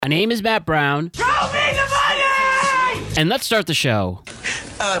My name is Matt Brown. Show me the money! And let's start the show.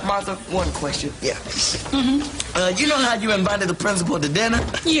 Martha, one question. Yeah. You know how you invited the principal to dinner?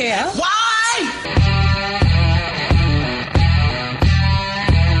 Yeah. Why?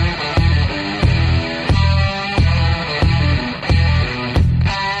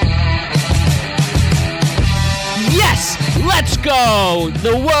 Yes! Let's go!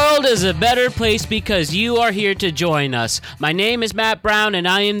 The world is a better place because you are here to join us. My name is Matt Brown, and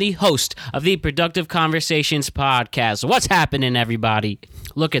I am the host of the Productive Conversations podcast. What's happening, everybody?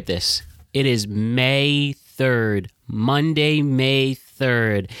 Look at this. It is May 3rd. Monday, May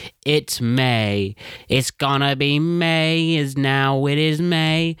 3rd. It's May. It's gonna be May, is now it is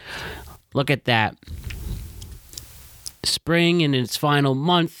May. Look at that. Spring in its final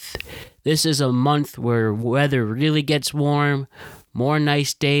month. This is a month where weather really gets warm, more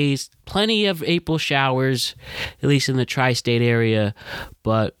nice days, plenty of April showers, at least in the tri-state area,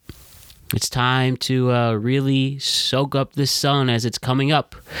 but it's time to really soak up the sun as it's coming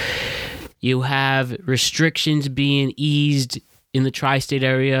up. You have restrictions being eased in the tri-state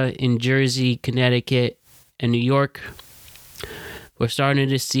area in Jersey, Connecticut, and New York. We're starting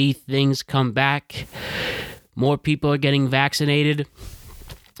to see things come back. More people are getting vaccinated.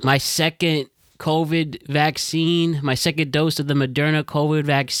 My second COVID vaccine, my second dose of the Moderna COVID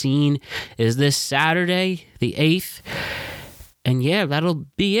vaccine is this Saturday, the 8th. And yeah, that'll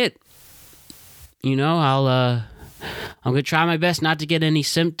be it. You know, I'm going to try my best not to get any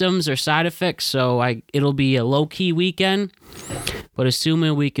symptoms or side effects, so it'll be a low-key weekend. But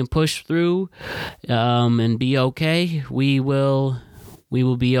assuming we can push through and be okay, we will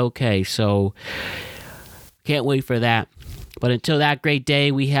be okay. So can't wait for that. But until that great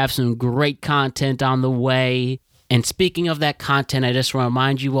day, we have some great content on the way. And speaking of that content, I just want to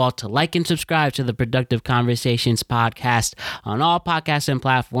remind you all to like and subscribe to the Productive Conversations podcast on all podcasting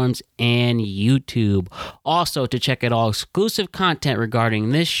platforms and YouTube. Also, to check out all exclusive content regarding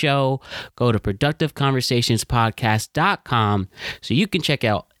this show, go to productiveconversationspodcast.com so you can check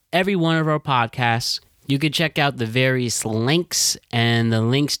out every one of our podcasts. You can check out the various links and the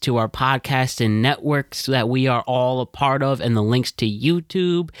links to our podcast and networks that we are all a part of and the links to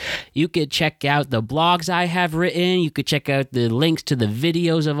YouTube. You could check out the blogs I have written. You could check out the links to the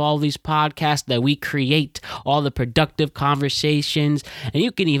videos of all these podcasts that we create, all the productive conversations. And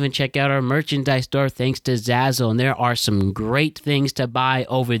you can even check out our merchandise store thanks to Zazzle. And there are some great things to buy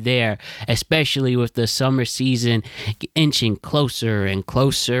over there, especially with the summer season inching closer and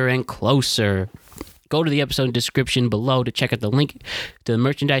closer and closer. Go to the episode description below to check out the link to the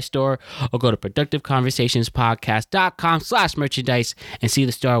merchandise store, or go to productiveconversationspodcast.com/merchandise and see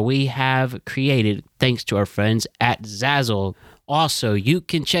the store we have created thanks to our friends at Zazzle. Also, you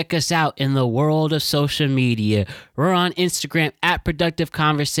can check us out in the world of social media. We're on Instagram at Productive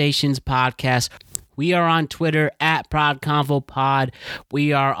Conversations Podcast. We are on Twitter at ProdConvoPod.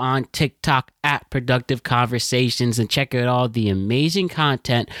 We are on TikTok at Productive Conversations. And check out all the amazing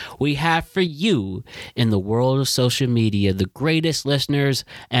content we have for you in the world of social media. The greatest listeners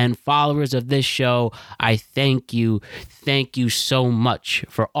and followers of this show, I thank you. Thank you so much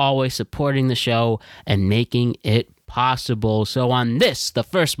for always supporting the show and making it possible. So on this, the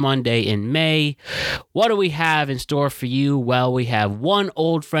first Monday in May, what do we have in store for you? Well, we have one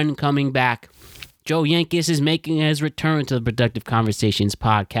old friend coming back. Joe Yankees is making his return to the Productive Conversations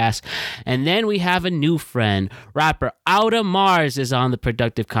podcast. And then we have a new friend. Rapper Outa Mars is on the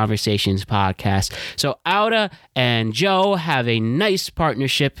Productive Conversations podcast. So Outa and Joe have a nice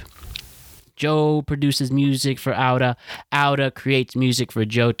partnership. Joe produces music for Outa. Outa creates music for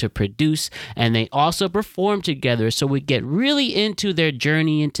Joe to produce. And they also perform together. So we get really into their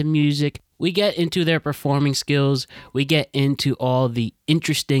journey into music. We get into their performing skills. We get into all the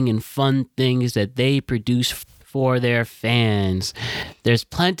interesting and fun things that they produce for their fans. There's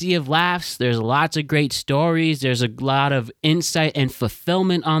plenty of laughs. There's lots of great stories. There's a lot of insight and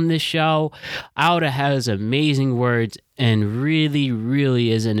fulfillment on this show. Outa has amazing words and really, really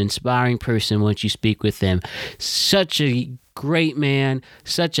is an inspiring person once you speak with him. Such a great man,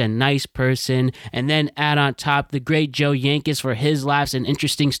 such a nice person, and then add on top the great Joe Yankees for his laughs and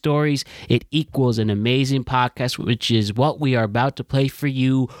interesting stories. It equals an amazing podcast, which is what we are about to play for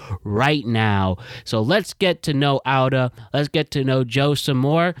you right now. So let's get to know Outa, let's get to know Joe some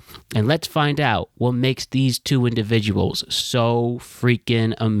more, and let's find out what makes these two individuals so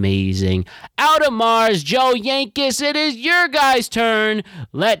freaking amazing. Outa Mars, Joe Yankees, it is your guys' turn.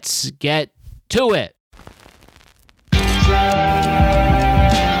 Let's get to it.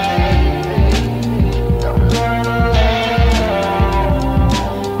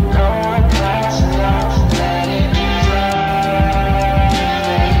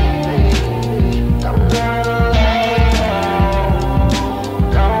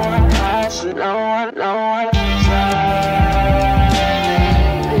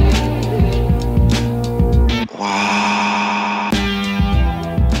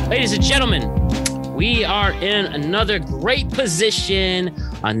 Ladies and gentlemen, we are in another great position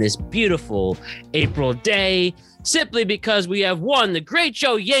on this beautiful April day, simply because we have one, the great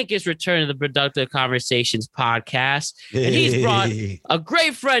Joe Yankees return to the Productive Conversations podcast. And he's brought a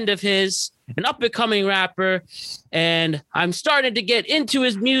great friend of his, an up-and-coming rapper, and I'm starting to get into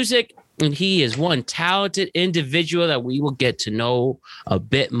his music, and he is one talented individual that we will get to know a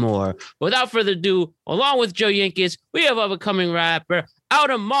bit more. Without further ado, along with Joe Yankees, we have up-and-coming rapper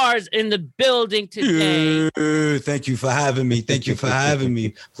Out of Mars in the building today. Thank you for having me.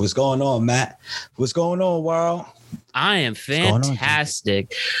 What's going on, Matt? What's going on, world? I am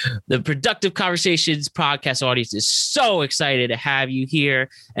fantastic. The Productive Conversations podcast audience is so excited to have you here.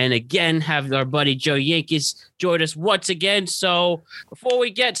 And again, have our buddy Joe Yankees join us once again. So before we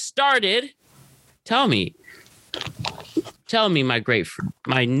get started, tell me,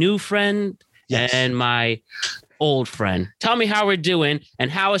 my new friend and my old friend. Tell me how we're doing and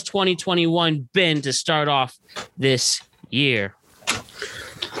how has 2021 been to start off this year?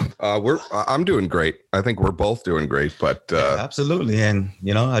 I'm doing great. I think we're both doing great, but absolutely. And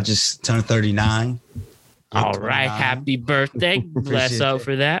I just turned 39. All right, happy birthday. Bless up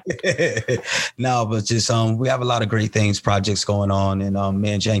for that. No, but just we have a lot of great projects going on, and me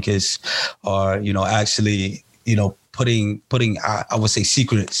and Jenkins are actually putting I would say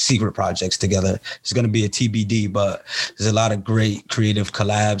secret projects together. It's going to be a TBD, but there's a lot of great creative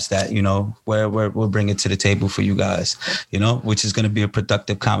collabs that we're bringing to the table for you guys, which is going to be a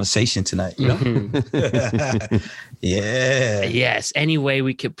productive conversation tonight. Yeah. Yes. Any way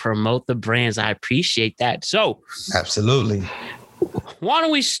we could promote the brands, I appreciate that. So absolutely. Why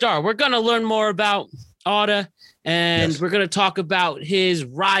don't we start? We're going to learn more about Otta, and we're going to talk about his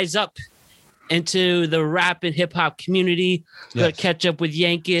rise up into the rap and hip hop community. Gonna catch up with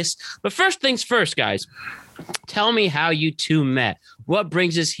Yankees. But first things first, guys, tell me how you two met. What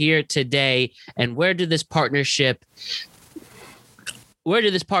brings us here today, and where did this partnership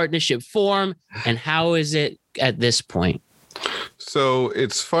form, and how is it at this point? So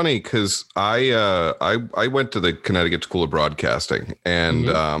it's funny because I went to the Connecticut School of Broadcasting, and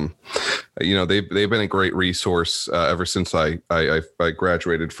they've been a great resource ever since I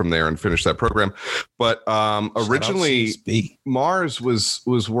graduated from there and finished that program. But originally, Mars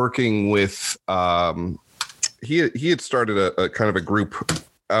was working with he had started a kind of a group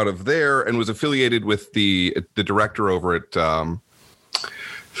out of there and was affiliated with the director over at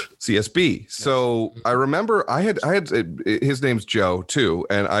CSB. So I remember I had his name's Joe too,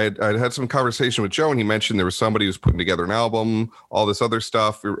 and I had some conversation with Joe, and he mentioned there was somebody who's putting together an album, all this other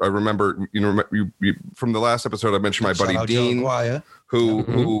stuff. I remember, you from the last episode, I mentioned my buddy Dean,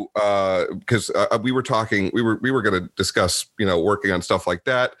 who because we were talking, we were going to discuss, working on stuff like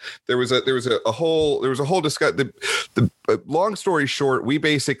that. There was a whole discussion. The long story short, we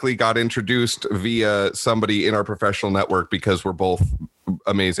basically got introduced via somebody in our professional network because we're both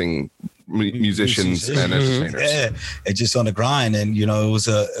amazing musicians and entertainers. Yeah, and just on the grind, and it was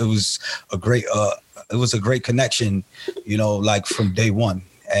a great connection, like from day one,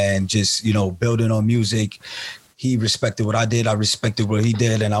 and just building on music. He respected what I did. I respected what he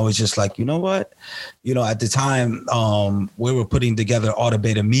did. And I was just like, you know what? At the time, we were putting together Otta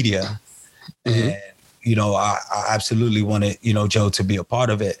Beta Media. And, I absolutely wanted, Joe to be a part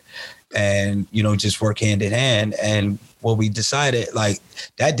of it and, just work hand in hand. And what we decided,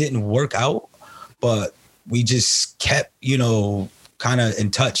 that didn't work out, but we just kept, kind of in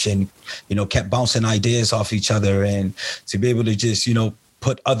touch and, kept bouncing ideas off each other, and to be able to just,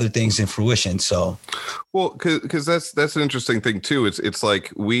 put other things in fruition. So, well, because that's an interesting thing too. It's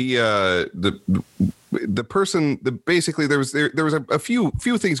like we basically there was a few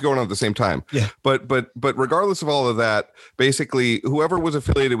things going on at the same time. Yeah. But regardless of all of that, basically whoever was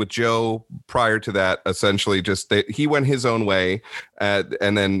affiliated with Joe prior to that, essentially he went his own way,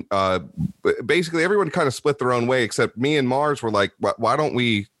 and then basically everyone kind of split their own way, except me and Mars were like, why don't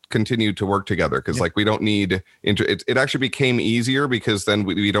we continue to work together? Because we don't need it actually became easier because then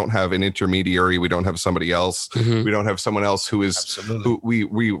we don't have an intermediary, we don't have somebody else, we don't have someone else who we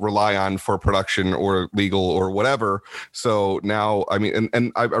rely on for production or legal or whatever. So now, I mean,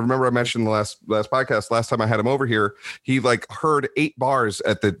 and I remember I mentioned the last podcast, last time I had him over here, he heard 8 bars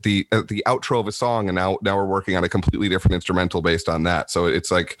at the outro of a song, and now we're working on a completely different instrumental based on that. So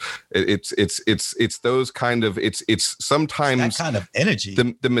it's like it's those kind of it's sometimes that kind of energy,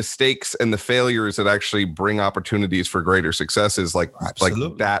 the mistakes and the failures that actually bring opportunities for greater successes, like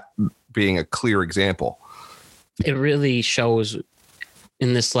that being a clear example. It really shows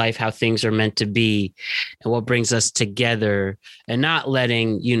in this life how things are meant to be and what brings us together, and not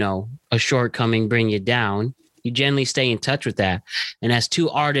letting, a shortcoming bring you down. you generally stay in touch with that. And as two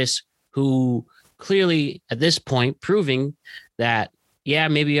artists who clearly at this point proving that, yeah,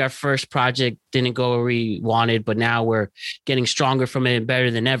 maybe our first project didn't go where we wanted, but now we're getting stronger from it and better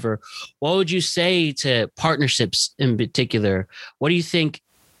than ever. What would you say to partnerships in particular? What do you think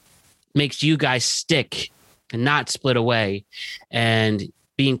makes you guys stick and not split away, and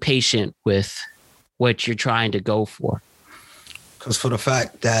being patient with what you're trying to go for? Because for the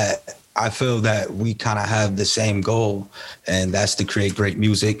fact that I feel that we kind of have the same goal, and that's to create great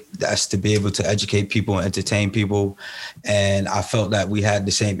music. That's to be able to educate people and entertain people. And I felt that we had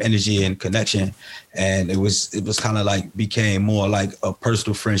the same energy and connection. And it was kind of like became more like a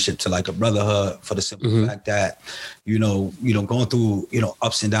personal friendship to like a brotherhood, for the simple fact that, going through,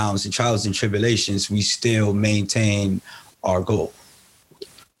 ups and downs and trials and tribulations, we still maintain our goal.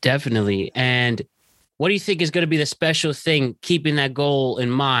 Definitely. And what do you think is going to be the special thing keeping that goal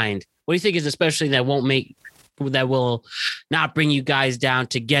in mind? What do you think is the special thing that will not bring you guys down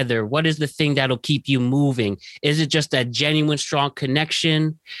together? What is the thing that'll keep you moving? Is it just that genuine, strong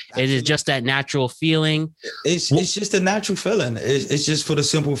connection? Is it just that natural feeling? It's just a natural feeling. It's just for the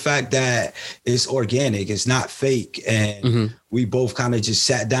simple fact that it's organic. It's not fake. And we both kind of just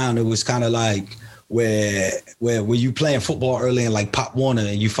sat down. It was kind of like, where you playing football early in like Pop Warner,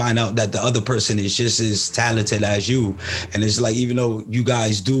 and you find out that the other person is just as talented as you. And it's like, even though you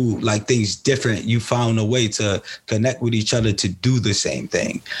guys do like things different, you found a way to connect with each other to do the same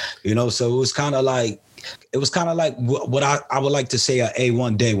thing, So it was kind of like what I would like to say a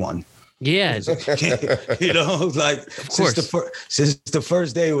A1 day one. Yeah. Like since the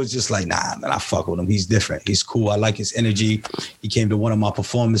first day, it was just like, nah, man, I fuck with him. He's different. He's cool. I like his energy. He came to one of my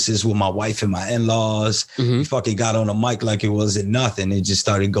performances with my wife and my in-laws. He fucking got on the mic like it wasn't nothing. It just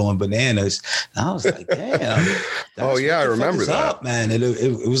started going bananas. And I was like, damn. Oh yeah, I remember that. Up, man. It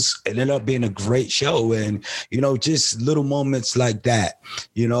ended up being a great show. And, just little moments like that,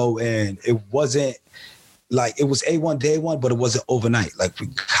 and it wasn't, like, it was A1 day one, but it wasn't overnight. Like, we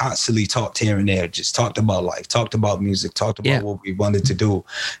constantly talked here and there, just talked about life, talked about music, talked about what we wanted to do.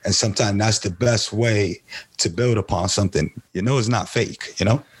 And sometimes that's the best way to build upon something. It's not fake,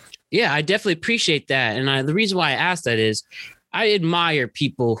 Yeah, I definitely appreciate that. And the reason why I asked that is I admire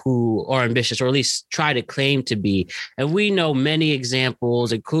people who are ambitious, or at least try to claim to be. And we know many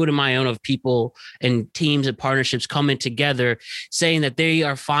examples, including my own, of people and teams and partnerships coming together, saying that they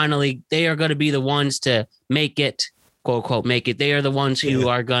are going to be the ones to make it, quote unquote, make it. They are the ones who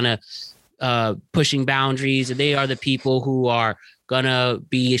are going to pushing boundaries. And they are the people who are going to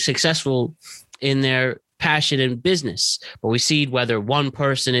be successful in their passion and business. But we see whether one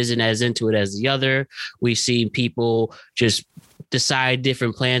person isn't as into it as the other. We see people just decide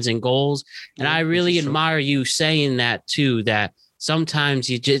different plans and goals. And I really admire you saying that too, that sometimes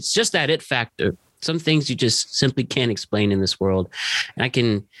it's just that it factor. Some things you just simply can't explain in this world. And I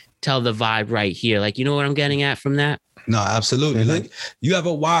can tell the vibe right here. Like, you know what I'm getting at from that? No, absolutely. Like, you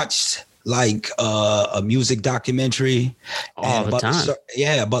ever watched like a music documentary all the time?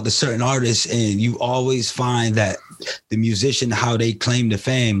 About the certain artists, and you always find that the musician, how they claim the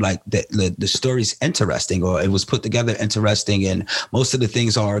fame, like the story's interesting, or it was put together interesting, and most of the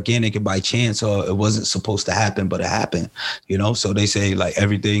things are organic and by chance, or it wasn't supposed to happen, but it happened, so they say like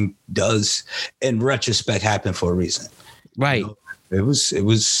everything does in retrospect happen for a reason, right? It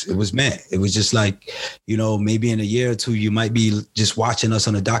was meant. It was just like, maybe in a year or two, you might be just watching us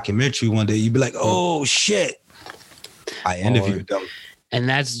on a documentary one day. You'd be like, oh shit, I interviewed them. And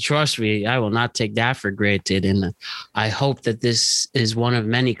that's, trust me, I will not take that for granted. And I hope that this is one of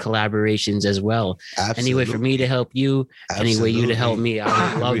many collaborations as well. Absolutely. Any way for me to help you, any way you to help me,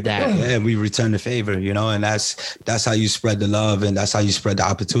 I would love that. Yeah, we return the favor, and that's how you spread the love, and that's how you spread the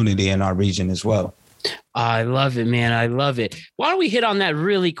opportunity in our region as well. I love it, man. I love it. Why don't we hit on that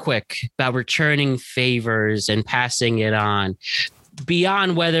really quick about returning favors and passing it on,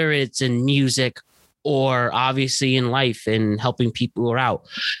 beyond whether it's in music or obviously in life and helping people out.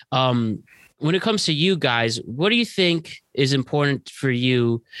 When it comes to you guys, what do you think is important for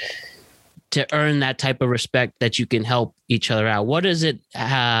you to earn that type of respect that you can help each other out? What is it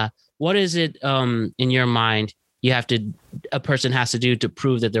in your mind a person has to do to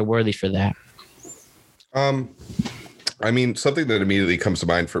prove that they're worthy for that? I mean, something that immediately comes to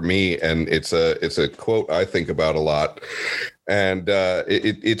mind for me, and it's a quote I think about a lot, and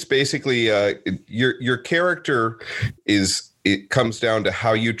it's basically your character it comes down to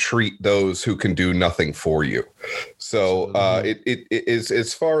how you treat those who can do nothing for you. So it is,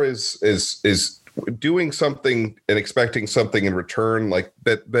 as far as doing something and expecting something in return, like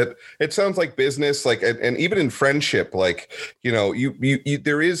that it sounds like business, like, and even in friendship, like, you know, you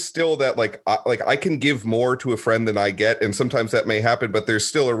there is still that, like I can give more to a friend than I get, and sometimes that may happen, but there's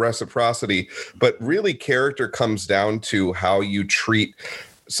still a reciprocity. But really, character comes down to how you treat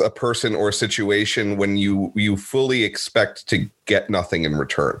a person or a situation when you fully expect to get nothing in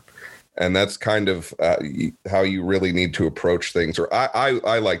return. And that's kind of how you really need to approach things, or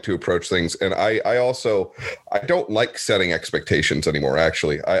I like to approach things. And I don't like setting expectations anymore.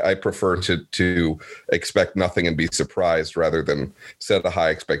 Actually, I prefer to expect nothing and be surprised rather than set a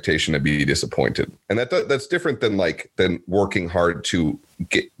high expectation and be disappointed. And that's different than working hard to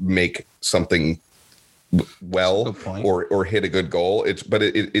make something well or hit a good goal. It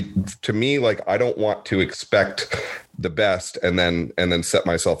to me, like, I don't want to expect the best and then set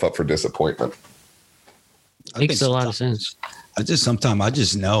myself up for disappointment. Makes a lot of sense. I just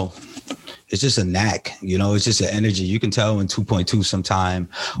know it's just a knack, you know, it's just an energy. You can tell in 2.2 sometime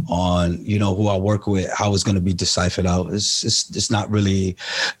on, you know, who I work with, how it's going to be deciphered out. It's not really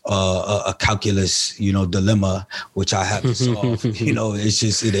a calculus, you know, dilemma, which I have to solve. You know, it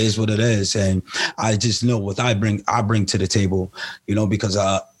is what it is. And I just know what I bring to the table, you know, because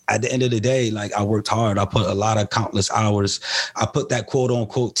at the end of the day, like, I worked hard. I put a lot of countless hours. I put that quote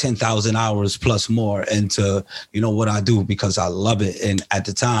unquote 10,000 hours plus more into, you know, what I do because I love it. And at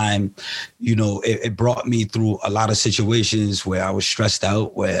the time, you know, it brought me through a lot of situations where I was stressed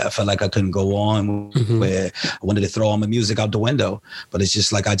out, where I felt like I couldn't go on, where I wanted to throw all my music out the window. But it's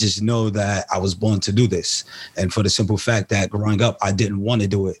just like, I just know that I was born to do this. And for the simple fact that growing up, I didn't want to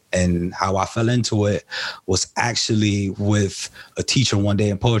do it. And how I fell into it was actually with a teacher one day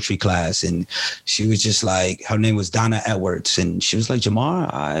in poetry class, and she was just like, her name was Donna Edwards, and she was like, Jamar,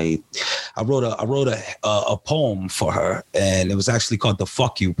 I wrote a poem for her, and it was actually called the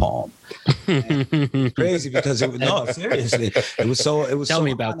 "Fuck You" poem. Crazy because seriously, it was so. Tell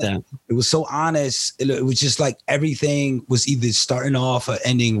me about that. It was so honest. It was just like everything was either starting off or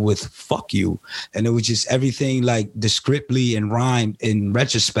ending with "fuck you," and it was just everything like descriptively and rhymed in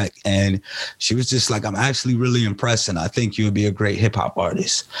retrospect. And she was just like, I'm actually really impressed, and I think you would be a great hip hop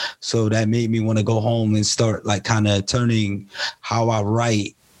artist. So that made me want to go home and start like kind of turning how I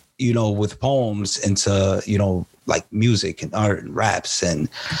write, you know, with poems into, you know, like music and art and raps. And,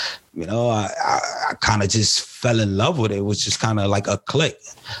 you know, I kind of just fell in love with it. It was just kind of like a click.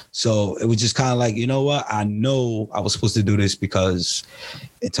 So it was just kind of like, you know what? I know I was supposed to do this because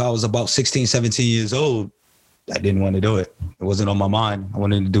until I was about 16, 17 years old, I didn't want to do it. It wasn't on my mind. I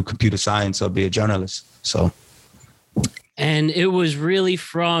wanted to do computer science or be a journalist. So. And it was really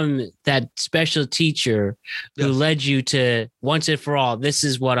from that special teacher who led you to, once and for all, this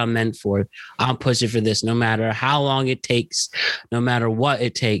is what I'm meant for. I'm pushing for this, no matter how long it takes, no matter what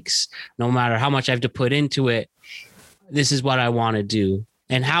it takes, no matter how much I have to put into it. This is what I want to do.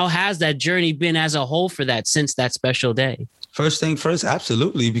 And how has that journey been as a whole for that since that special day? First thing first,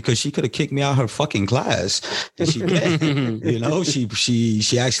 absolutely, because she could have kicked me out of her fucking class, and she did. You know,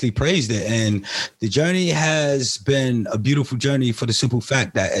 she actually praised it, and the journey has been a beautiful journey for the simple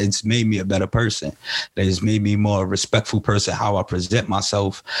fact that it's made me a better person. That it's made me a more respectful person, how I present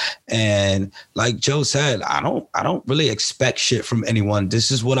myself, and like Joe said, I don't really expect shit from anyone.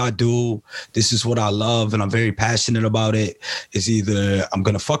 This is what I do. This is what I love, and I'm very passionate about it. It's either I'm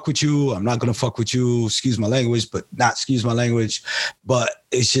gonna fuck with you, I'm not gonna fuck with you. Excuse my language, but not excuse my language. But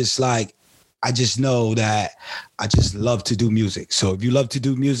it's just like, I just know that I just love to do music. So if you love to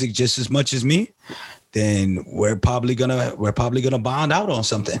do music just as much as me, then we're probably gonna bond out on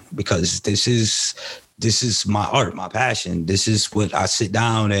something, because this is my art, my passion. This is what I sit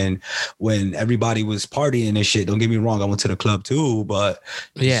down, and when everybody was partying and shit, don't get me wrong, I went to the club too, but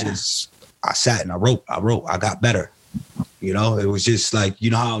I sat and I wrote, I got better. You know, it was just like,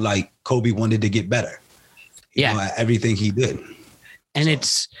 you know how like Kobe wanted to get better. You know, at everything he did. And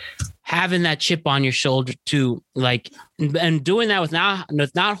it's having that chip on your shoulder too, like, and doing that with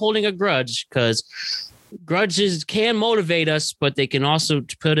not holding a grudge, because grudges can motivate us, but they can also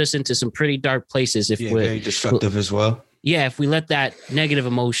put us into some pretty dark places. Very destructive as well. Yeah, if we let that negative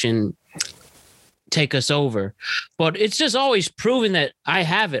emotion take us over. But it's just always proven that I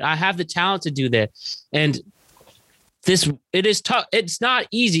have it. I have the talent to do that. And it is tough. It's not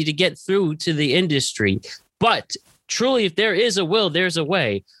easy to get through to the industry. But truly, if there is a will, there's a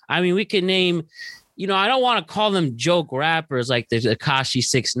way. I mean, we can name, you know, I don't want to call them joke rappers like the Akashi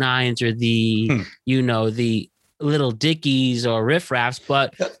 6ix9ines or the, you know, the Little Dickies or Riff Raffs,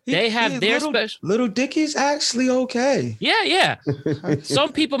 but they have their special. Little Dickies actually okay. Yeah.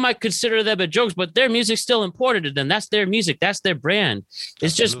 Some people might consider them a jokes, but their music's still important to them. That's their music. That's their brand.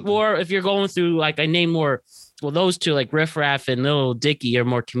 It's just more if you're going through, like, I name more. Well, those two, like Riff Raff and Lil Dicky, are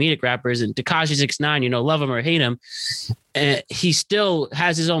more comedic rappers, and Tekashi 6ix9ine, love him or hate him, he still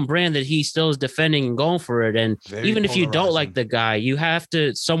has his own brand that he still is defending and going for it. And Very even if you don't polarizing. like the guy, you have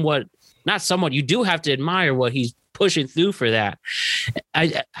to you do have to admire what he's pushing through for that.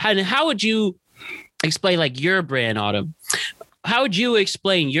 And how would you explain, like, your brand, Autumn? How would you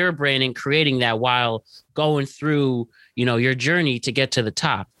explain your brand and creating that while going through, your journey to get to the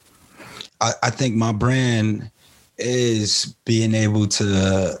top? I think my brand is being able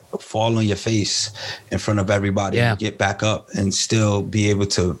to fall on your face in front of everybody and get back up and still be able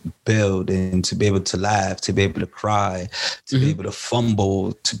to build and to be able to laugh, to be able to cry, to be able to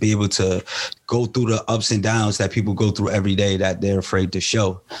fumble, to be able to go through the ups and downs that people go through every day that they're afraid to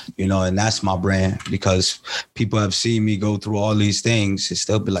show, and that's my brand, because people have seen me go through all these things and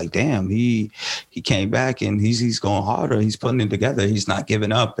still be like, damn, he came back and he's going harder. He's putting it together. He's not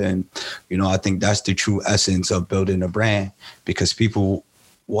giving up. And, I think that's the true essence of building a brand, because people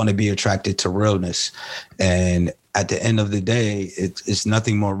want to be attracted to realness. And at the end of the day, it's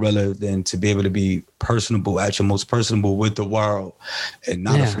nothing more realer than to be able to be personable, at your most personable with the world, and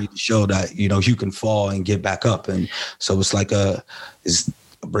not afraid to show that, you can fall and get back up. And so it's like it's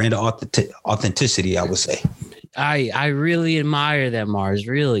a brand of authenticity, I would say. I really admire that, Mars.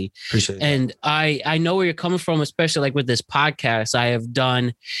 Really Appreciate it. And I know where you're coming from, especially like with this podcast I have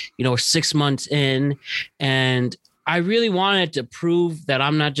done, 6 months in, and I really wanted to prove that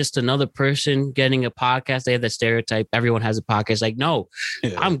I'm not just another person getting a podcast. They have that stereotype. Everyone has a podcast. Like, no,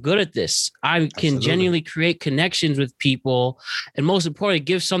 I'm good at this. I can genuinely create connections with people. And most importantly,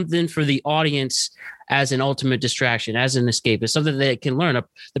 give something for the audience as an ultimate distraction, as an escape. It's something they can learn.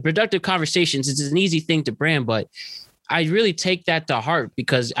 The productive conversations is an easy thing to brand, but I really take that to heart,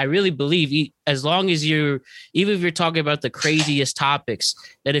 because I really believe as long as even if you're talking about the craziest topics,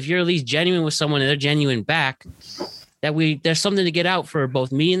 that if you're at least genuine with someone and they're genuine back, that there's something to get out for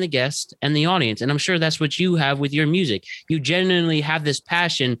both me and the guest and the audience. And I'm sure that's what you have with your music. You genuinely have this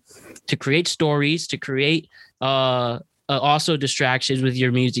passion to create stories, to create also distractions with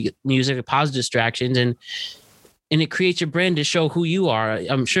your music, positive distractions, and it creates your brand to show who you are.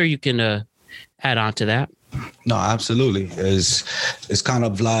 I'm sure you can add on to that. No, absolutely. It's kind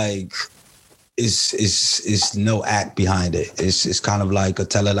of like it's no act behind it. It's kind of like a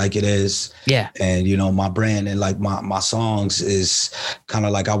tell it like it is. Yeah. And my brand and like my songs is kind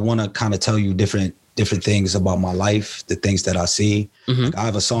of like, I want to kind of tell you different things about my life, the things that I see. Like, I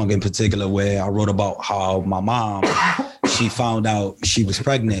have a song in particular where I wrote about how my mom, she found out she was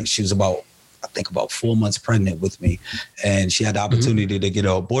pregnant. She was about 4 months pregnant with me, and she had the opportunity to get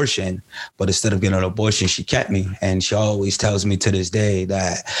an abortion, but instead of getting an abortion, she kept me. And she always tells me to this day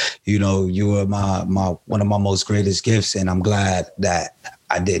that, you were my one of my most greatest gifts, and I'm glad that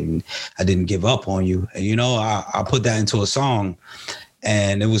I didn't give up on you. And I put that into a song,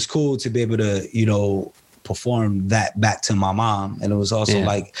 and it was cool to be able to perform that back to my mom. And it was also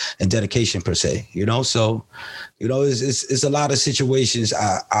like a dedication per se, so it's a lot of situations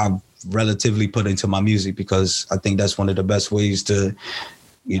I've relatively put into my music, because I think that's one of the best ways to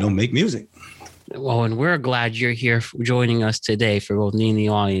make music. Well, and we're glad you're here joining us today, for both me and the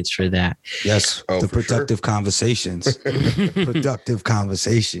audience, for that. Yes. The productive conversations. Productive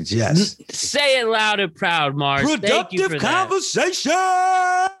conversations. Yes. Say it loud and proud, Mars. Thank you for conversations.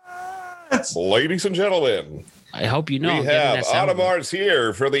 Ladies and gentlemen, I hope you know. we have Autumn Mars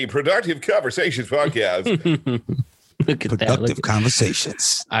here for the Productive Conversations podcast. Look at Productive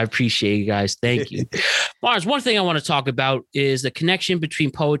conversations. I appreciate you guys. Thank you. Mars, one thing I want to talk about is the connection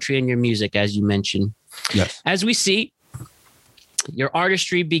between poetry and your music, as you mentioned. Yes. As we see, your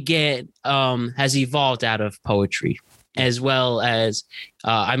artistry has evolved out of poetry, as well as,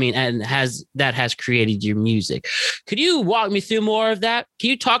 has created your music. Could you walk me through more of that? Can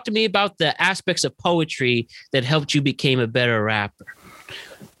you talk to me about the aspects of poetry that helped you become a better rapper?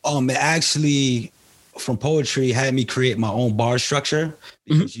 It actually, from poetry, had me create my own bar structure,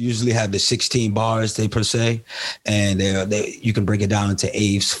 because you usually have the 16 bars per se, and you can break it down into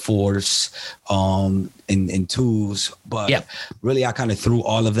eighths, fourths, and twos. But really, I kind of threw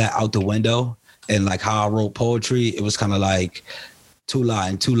all of that out the window. And like how I wrote poetry, it was kind of like 2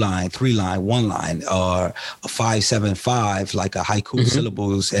 line, 2 line, 3 line, 1 line, or a 5-7-5, like a haiku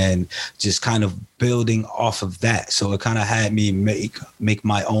syllables, and just kind of building off of that. So it kind of had me make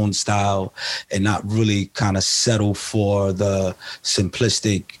my own style and not really kind of settle for the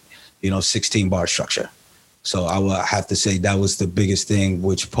simplistic, 16 bar structure. So I would have to say that was the biggest thing,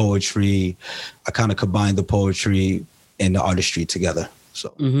 which poetry, I kind of combined the poetry and the artistry together. So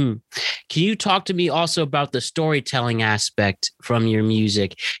Can you talk to me also about the storytelling aspect from your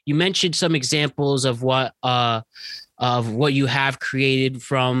music? You mentioned some examples of what you have created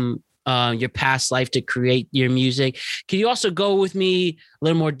from your past life to create your music. Can you also go with me a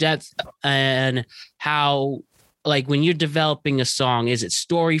little more depth and how, like, when you're developing a song, is it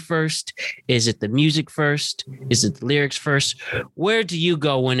story first? Is it the music first? Is it the lyrics first? Where do you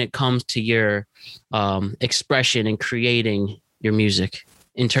go when it comes to your expression and creating your music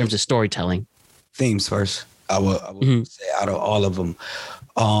in terms of storytelling? Themes first. I would say out of all of them.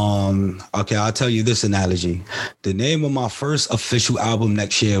 Okay, I'll tell you this analogy. The name of my first official album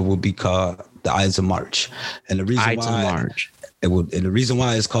next year will be called The Ides of March. And the reason the reason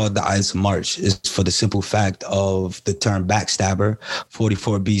why it's called The Ides of March is for the simple fact of the term backstabber.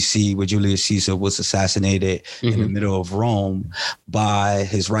 44 BC, where Julius Caesar was assassinated in the middle of Rome by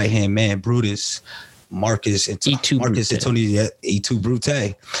his right-hand man, Brutus. Marcus Antonius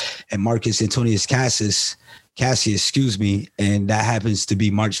Brute and Marcus Antonius Cassius, and that happens to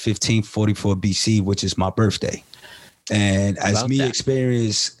be March 15th, 44 BC, which is my birthday. And as me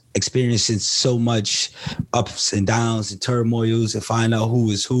experiencing so much ups and downs and turmoils, and find out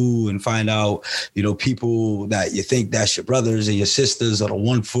who is who, and find out, people that you think that's your brothers and your sisters are the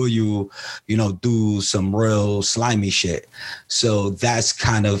one for you, do some real slimy shit. So that's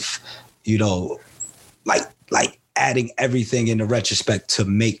kind of, like adding everything in the retrospect to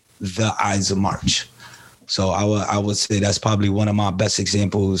make The Ides of March. So I would say that's probably one of my best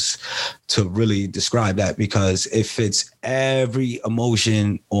examples to really describe that, because it fits every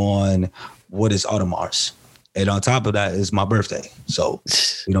emotion on what is Audemars. And on top of that is my birthday. So,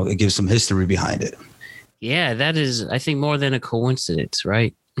 it gives some history behind it. Yeah, that is, I think, more than a coincidence,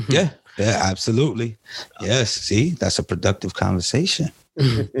 right? Yeah, absolutely. Yes. See, that's a productive conversation.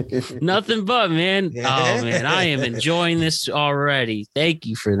 Nothing but, man. Yeah. Oh man, I am enjoying this already. Thank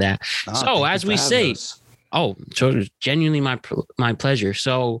you for that. So as we say, so genuinely my pleasure.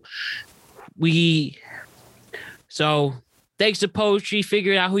 So thanks to poetry,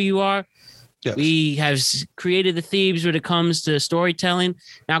 figuring out who you are. Yes. We have created the themes when it comes to storytelling.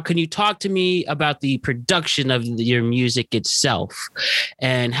 Now, can you talk to me about the production of your music itself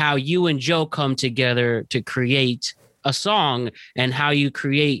and how you and Joe come together to create a song and how you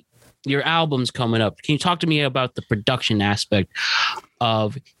create your albums coming up? Can you talk to me about the production aspect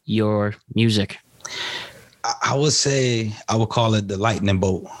of your music? I would say I would call it the lightning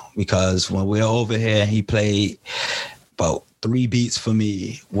bolt, because when we're over here, he played about 3 beats for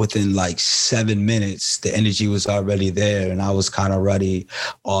me. Within like 7 minutes, the energy was already there, and I was kind of ready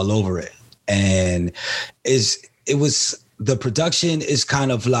all over it. And the production is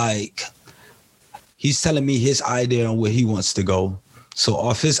kind of like, he's telling me his idea on where he wants to go. So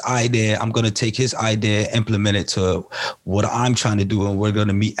off his idea, I'm going to take his idea, implement it to what I'm trying to do, and we're going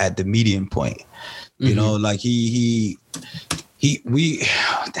to meet at the median point. Like I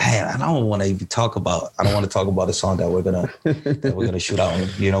don't want to even talk about a song that we're gonna shoot out in,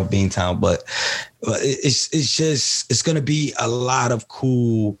 Beantown, but it's gonna be a lot of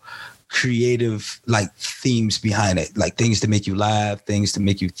cool, creative like themes behind it, like things to make you laugh, things to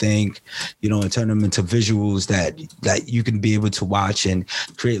make you think, and turn them into visuals that you can be able to watch and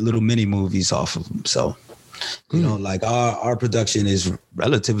create little mini movies off of them. So, like our production is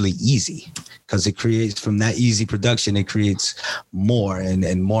relatively easy, because it creates from that easy production, it creates more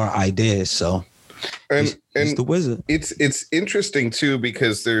and more ideas. So, and he's the wizard. It's interesting too,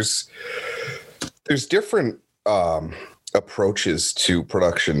 because there's different approaches to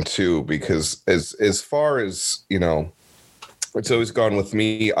production too, because as far as it's always gone with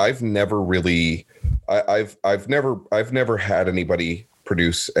me. I've never really I've never had anybody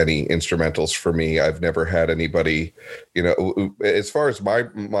produce any instrumentals for me. I've never had anybody, as far as my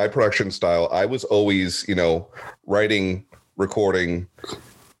production style, I was always, writing, recording,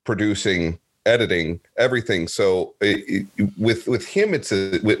 producing, editing, everything. So with him, it's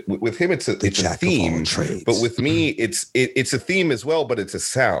a theme, but with me, it's a theme as well, but it's a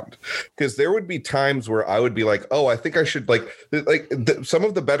sound. Because there would be times where I would be like, oh, I think I should some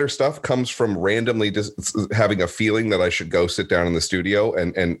of the better stuff comes from randomly just having a feeling that I should go sit down in the studio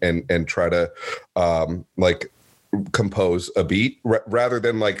and try to compose a beat rather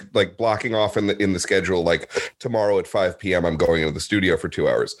than like blocking off in the schedule, like tomorrow at 5 p.m. I'm going into the studio for 2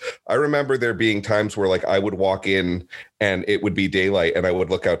 hours. I remember there being times where like I would walk in and it would be daylight and I would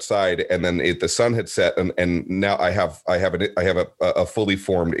look outside and then the sun had set and now I have a fully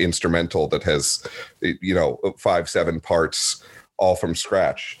formed instrumental that has 5-7 parts all from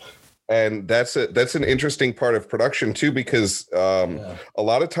scratch. And that's an interesting part of production too, because a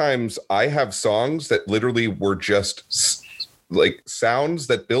lot of times I have songs that literally were just like sounds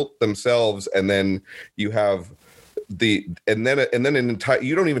that built themselves, and then you have and then an entire,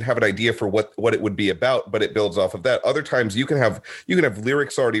 you don't even have an idea for what it would be about, but it builds off of that. Other times you can have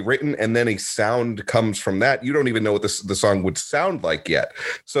lyrics already written, and then a sound comes from that. You don't even know what the song would sound like yet.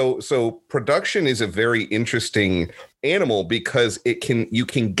 So production is a very interesting animal, because you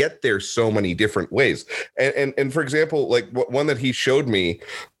can get there so many different ways. And for example, like one that he showed me,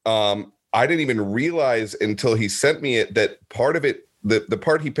 I didn't even realize until he sent me it that part of it, the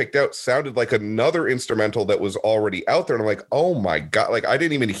part he picked out sounded like another instrumental that was already out there. And I'm like, oh my God, like I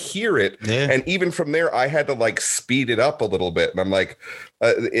didn't even hear it. Yeah. And even from there, I had to like speed it up a little bit. And I'm like,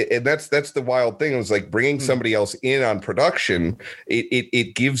 and that's the wild thing. It was like bringing somebody else in on production.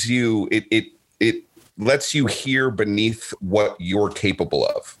 It gives you, it lets you hear beneath what you're capable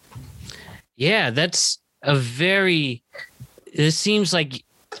of. Yeah, that's it seems like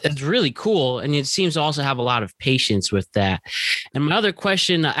it's really cool. And it seems to also have a lot of patience with that. And my other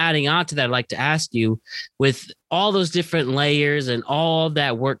question, adding on to that, I'd like to ask you, with all those different layers and all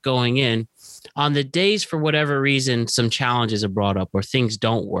that work going in, on the days, for whatever reason, some challenges are brought up or things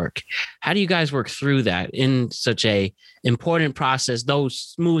don't work, how do you guys work through that in such a important process? Though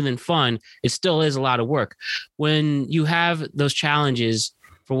smooth and fun, it still is a lot of work. When you have those challenges,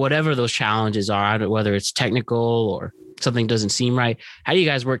 for whatever those challenges are, whether it's technical or something doesn't seem right, how do you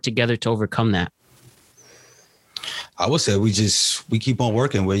guys work together to overcome that? I would say we keep on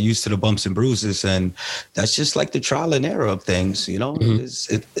working. We're used to the bumps and bruises, and that's just like the trial and error of things, you know.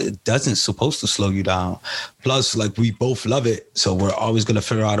 It doesn't supposed to slow you down. Plus, like, we both love it, so we're always going to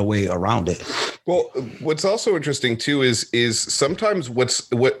figure out a way around it. Well, what's also interesting too is sometimes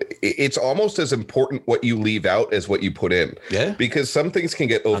it's almost as important what you leave out as what you put in. Yeah. Because some things can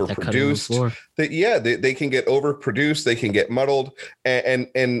get overproduced. They can get overproduced. They can get muddled, and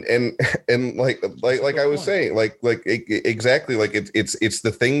like I was saying, like exactly, like it's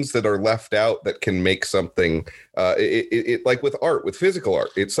the things that are left out that can make something. It like with art, with physical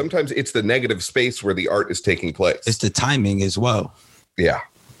art, sometimes it's the negative space where the art is taking place. It's the timing as well. Yeah.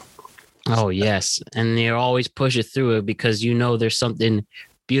 Oh, yes. And you always push it through it because you know there's something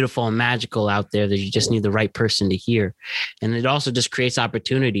beautiful and magical out there that you just need the right person to hear. And it also just creates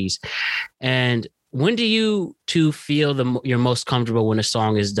opportunities. And when do you two feel you're most comfortable when a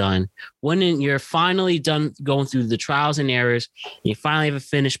song is done? When you're finally done going through the trials and errors, you finally have a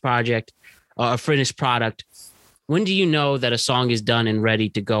finished project or a finished product, when do you know that a song is done and ready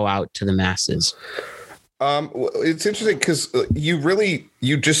to go out to the masses? It's interesting because you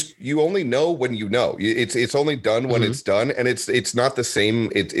only know when you know. It's only done when it's done, and it's not the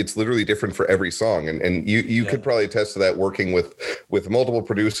same. It's literally different for every song, and you could probably attest to that, working with multiple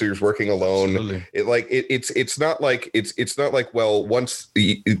producers, working alone. Absolutely. It's not like well, once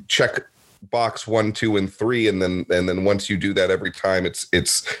you check box 1, 2, and 3, and then once you do that every time, it's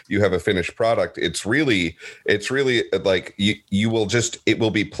you have a finished product. It's really like you will just, it will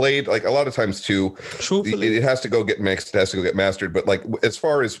be played like a lot of times too. Truthfully, it has to go get mixed, it has to go get mastered. But like as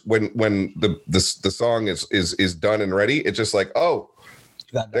far as when the song is done and ready, it's just like, oh,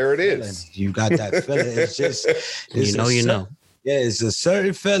 there it is. You got that feeling. It's just you know. Yeah, it's a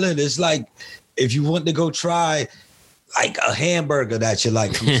certain feeling. It's like if you want to go try like a hamburger that you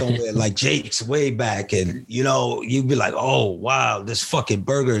like from somewhere like Jake's way back, and you'd be like, oh wow, this fucking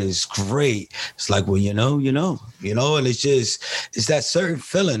burger is great. It's like, well, you know, and it's that certain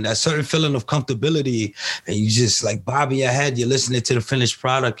feeling of comfortability, and you just like bobbing your head, you're listening to the finished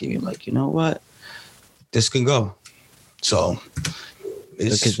product, and you're like, you know what, this can go. So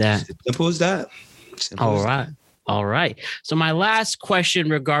look at that. Simple as that. All right. So my last question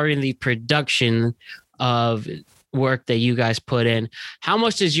regarding the production of work that you guys put in, how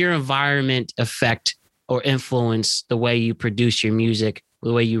much does your environment affect or influence the way you produce your music,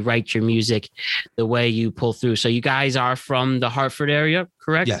 the way you write your music, the way you pull through? So you guys are from the Hartford area,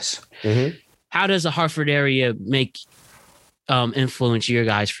 correct? Yes. Mm-hmm. How does the Hartford area influence your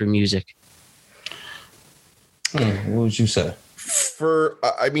guys for music? What would you say?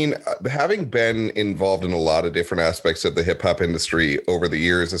 Having been involved in a lot of different aspects of the hip hop industry over the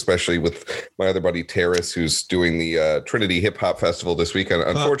years, especially with my other buddy Terrace, who's doing the Trinity Hip Hop Festival this weekend.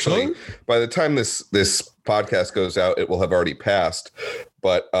 Unfortunately, by the time this podcast goes out, it will have already passed.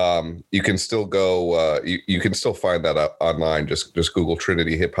 But you can still go. You can still find that up online. Just Google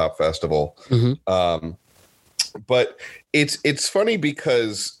Trinity Hip Hop Festival. Mm-hmm. But it's funny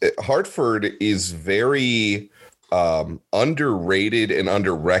because Hartford is very underrated and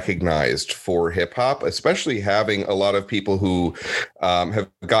under recognized for hip hop, especially having a lot of people who have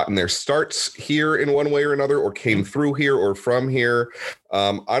gotten their starts here in one way or another, or came through here or from here.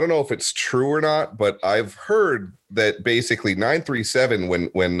 I don't know if it's true or not, but I've heard that basically 937,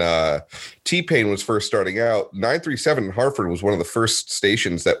 when T-Pain was first starting out, 937 in Hartford was one of the first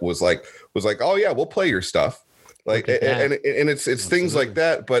stations that was like, oh yeah, we'll play your stuff. Like, and it's things like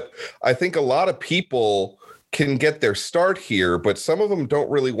that. But I think a lot of people can get their start here, but some of them don't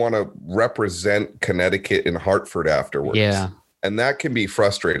really want to represent Connecticut and Hartford afterwards. Yeah. And that can be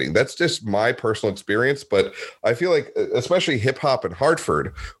frustrating. That's just my personal experience. But I feel like, especially hip hop in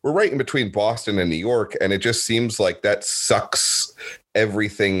Hartford, we're right in between Boston and New York. And it just seems like that sucks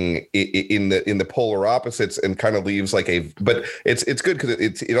everything in the polar opposites and kind of leaves like but it's good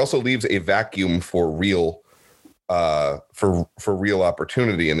because it also leaves a vacuum for real, for real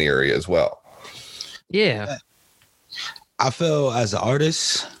opportunity in the area as well. Yeah. I feel as an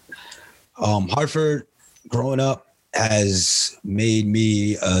artist, Hartford growing up has made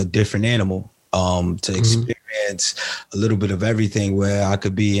me a different animal, to experience a little bit of everything, where I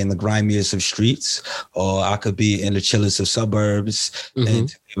could be in the grimiest of streets or I could be in the chillest of suburbs, and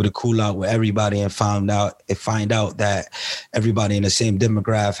to be able to cool out with everybody and find out that everybody in the same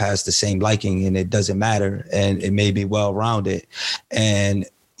demographic has the same liking, and it doesn't matter, and it may be well-rounded. And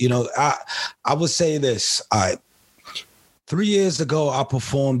you know, I would say this. 3 years ago, I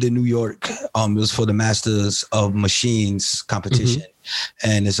performed in New York. It was for the Masters of Machines competition.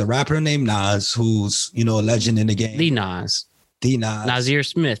 And it's a rapper named Nas, who's, you know, a legend in the game. The Nas. Nasir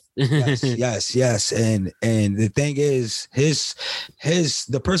Smith. yes. And the thing is,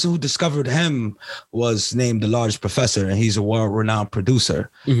 the person who discovered him was named The Large Professor, and he's a world-renowned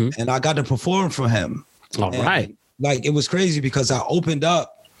producer. And I got to perform for him. All right. Like, it was crazy because I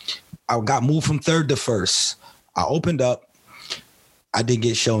got moved from third to first. I opened up. I didn't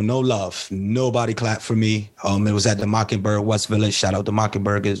get shown no love. Nobody clapped for me. It was at the Mockingbird West Village. Shout out to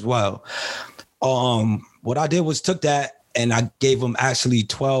Mockingbird as well. What I did was took that and I gave them actually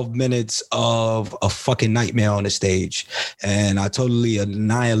 12 minutes of a fucking nightmare on the stage. And I totally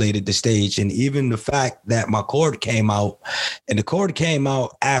annihilated the stage. And even the fact that my chord came out, and the chord came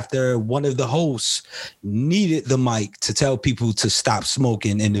out after one of the hosts needed the mic to tell people to stop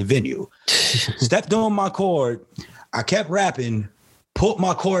smoking in the venue. Stepped on my chord. I kept rapping, put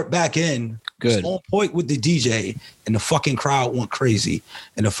my chord back in. Good. On point with the DJ, and the fucking crowd went crazy.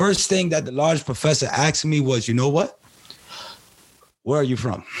 And the first thing that the Large Professor asked me was, you know what? Where are you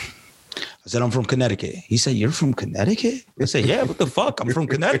from? I said, I'm from Connecticut. He said, you're from Connecticut? I said, yeah, what the fuck? I'm from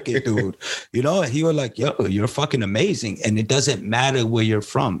Connecticut, dude. You know, and he was like, yo, you're fucking amazing. And it doesn't matter where you're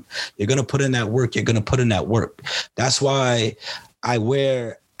from. You're going to put in that work. You're going to put in that work. That's why I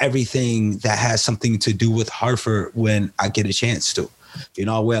wear everything that has something to do with Hartford when I get a chance to. You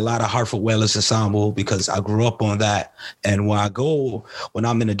know, I wear a lot of Hartford Whalers Ensemble because I grew up on that. And when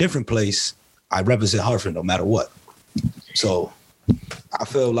I'm in a different place, I represent Hartford no matter what. So I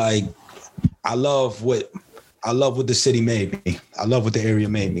feel like I love what the city made me. I love what the area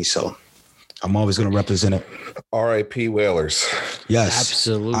made me. So I'm always going to represent it. R.I.P. Whalers. Yes,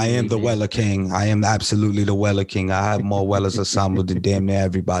 absolutely. I am the Weller King. I am absolutely the Weller King. I have more Whalers Ensemble than damn near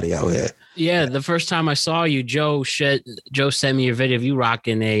everybody out here. Yeah, the first time I saw you, Joe sent me a video of you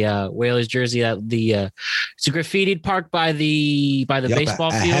rocking a Whalers jersey at the it's a graffitied park by the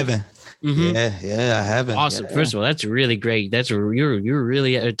baseball field. I haven't. Yeah, I haven't. Awesome. Yeah. First of all, that's really great. You're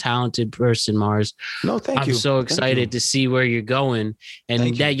really a talented person, Mars. No, thank you. I'm so excited to see where you're going,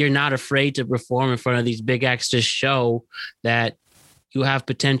 and that you're not afraid to perform in front of these big acts to show that you have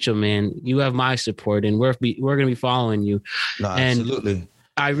potential, man. You have my support, and we're going to be following you. No, and absolutely.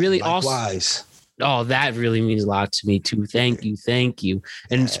 I really Likewise. Oh, that really means a lot to me too. Thank you.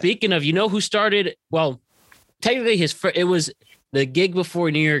 And speaking of, you know who started? Well, technically, it was the gig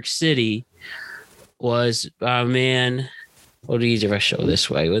before New York City was man. What easier if I show this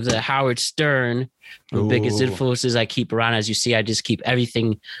way? It was Howard Stern. The biggest influences I keep around. As you see, I just keep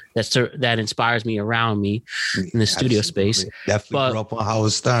everything that inspires me around me in the studio space. Definitely grew up on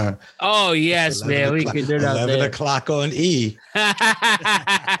Howard Stern. Oh yes, man. We could do that. 11 o'clock on E.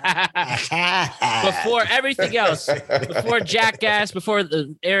 Before everything else, before Jackass, before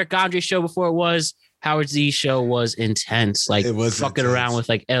the Eric Andre show, before it was Howard Z show was intense. Like it was fucking intense. around with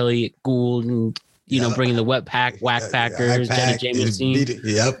like Elliot Gould and bringing the whack packers, Jenna Jameson.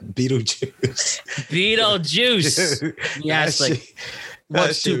 Beetlejuice. Yes, like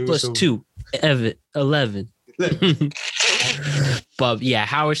what's 2 plus 2? 11. But yeah,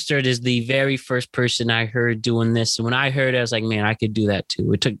 Howard Stern is the very first person I heard doing this. And when I heard it, I was like, man, I could do that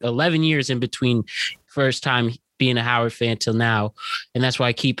too. It took 11 years in between first time being a Howard fan till now, and that's why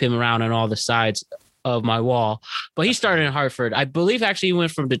I keep him around on all the sides of my wall. But he started in Hartford. I believe actually he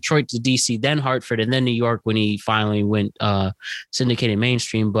went from Detroit to DC, then Hartford, and then New York when he finally went syndicated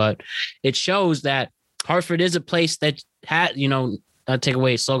mainstream. But it shows that Hartford is a place that had, not take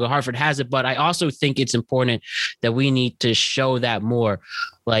away its slogan, Hartford has it, but I also think it's important that we need to show that more.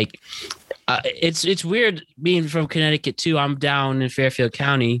 Like, it's weird being from Connecticut too. I'm down in Fairfield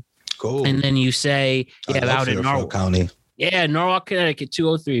County. Cool. And then you say, out in Norwalk County. Yeah, Norwalk, Connecticut,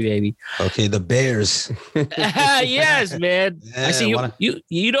 203, baby. Okay, the Bears. Yes, man. Yeah, I see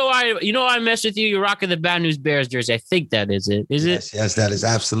you know I mess with you. You're rocking the Bad News Bears jersey. I think that is it. Is it? Yes, that is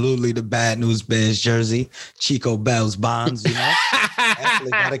absolutely the Bad News Bears jersey. Chico Bell's Bonds,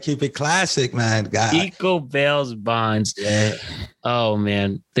 Definitely gotta keep it classic, man. God. Chico Bell's Bonds. Yeah. Oh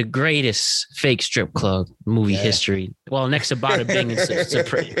man, the greatest fake strip club movie history. Well, next to Bada Bing,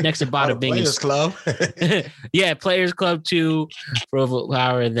 next to Bada Bing, Players Club. Yeah, Players Club 2, Roosevelt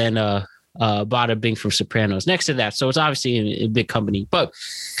Power, and then Bada Bing from Sopranos. Next to that, so it's obviously a big company. But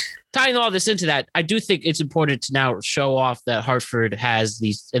tying all this into that, I do think it's important to now show off that Hartford has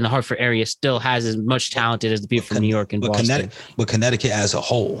these, in the Hartford area, still has as much talented as the people from New York and Boston. Connecticut as a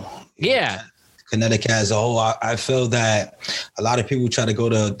whole. Yeah. Connecticut as a whole, I feel that a lot of people try to go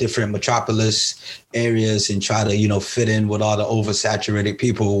to different metropolis areas and try to, fit in with all the oversaturated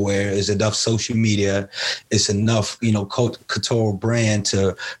people where there's enough social media, it's enough, couture brand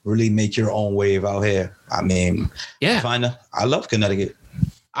to really make your own wave out here. I mean, I love Connecticut.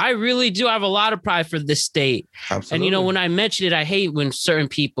 I really do. I have a lot of pride for this state. Absolutely. And, when I mention it, I hate when certain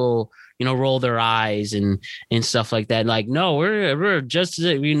people, roll their eyes and stuff like that. Like, no, we're just,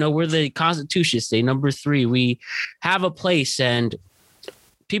 we're the Constitution state, number 3. We have a place, and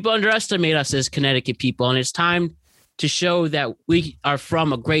people underestimate us as Connecticut people. And it's time to show that we are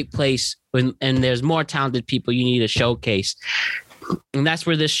from a great place and there's more talented people you need to showcase. And that's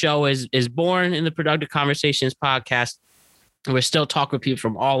where this show is born, in the Productive Conversations podcast. We're still talking with people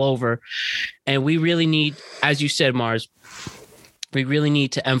from all over. And we really need, as you said, Mars, we really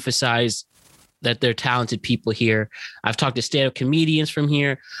need to emphasize that they're talented people here. I've talked to stand-up comedians from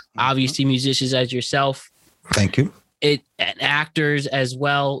here, obviously musicians as yourself. Thank you. And actors as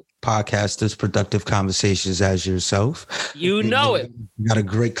well. Podcasters, Productive Conversations as yourself. You know it. You got a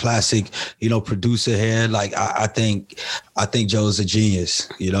great classic, producer here. Like I think Joe's a genius.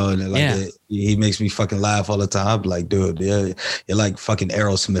 He makes me fucking laugh all the time. I'm like, dude, you're like fucking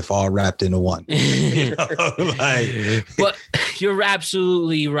Aerosmith all wrapped into one. But you're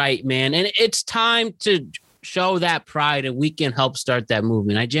absolutely right, man. And it's time to show that pride, and we can help start that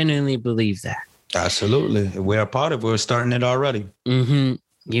movement. I genuinely believe that. Absolutely. We're a part of it. We're starting it already. Mm-hmm.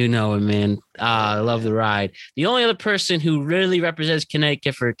 You know it, man. I love the ride. The only other person who really represents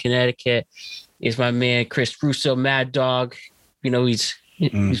Connecticut for Connecticut is my man, Chris Russo, Mad Dog. He's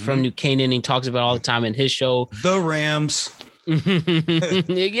from New Canaan. He talks about it all the time in his show. The Rams. Yeah,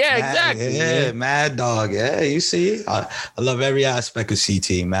 exactly. Yeah, Mad Dog. Yeah, you see, I love every aspect of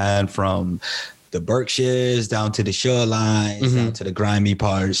CT, man, from the Berkshires down to the shorelines, down to the grimy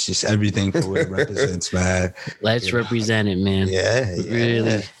parts, just everything for what it represents, man. Let's represent it, man. Yeah.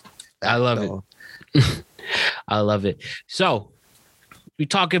 Really. I love it. I love it. So we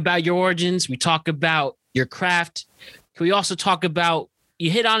talk about your origins. We talk about your craft. Can we also talk about,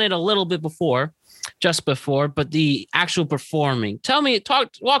 you hit on it a little bit just before, but the actual performing.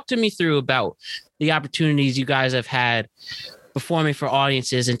 Walk to me through about the opportunities you guys have had performing for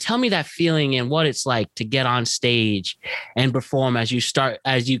audiences, and tell me that feeling and what it's like to get on stage and perform as you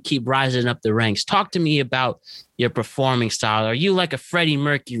keep rising up the ranks. Talk to me about your performing style. Are you like a Freddie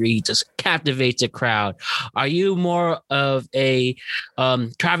Mercury, just captivates a crowd? Are you more of a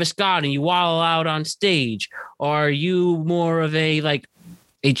Travis Scott and you wallow out on stage? Or are you more of a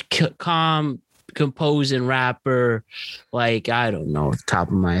calm, composing rapper? Like, I don't know, off the top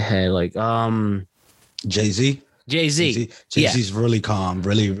of my head, like Jay-Z. Jay-Z's really calm,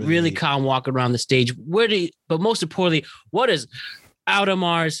 really calm, walking around the stage. But most importantly, what is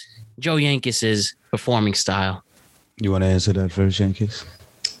Audemars Joe Yankees' performing style? You want to answer that first, Yankees?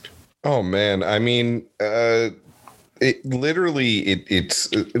 Oh man, I mean, it's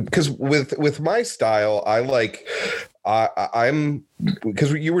because with my style, I'm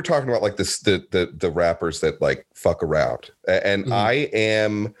because you were talking about like the rappers that like fuck around, and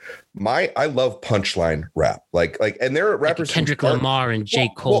I love punchline rap, like and there are rappers like Kendrick Lamar and J.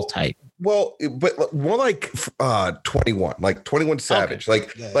 Cole type. Well, but more like 21, like 21 Savage,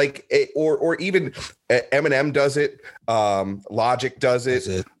 okay. Or even Eminem does it, Logic does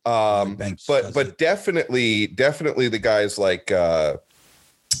it, but definitely the guys like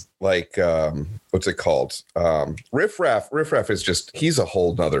what's it called? Riff Raff is just, he's a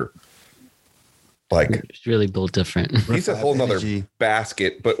whole nother, like, It's really built different. he's a whole nother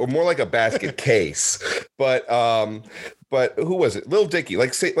basket, but or more like a basket case. But who was it? Lil Dicky,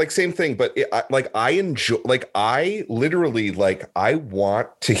 same thing. But I enjoy, I literally, I want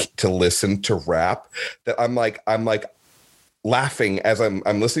to listen to rap that I'm like laughing as I'm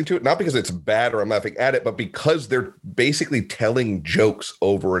listening to it, not because it's bad or I'm laughing at it, but because they're basically telling jokes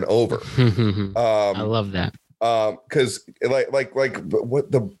over and over. I love that. Because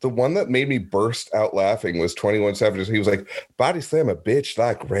what the one that made me burst out laughing was 21 Savage. He was like, body slam a bitch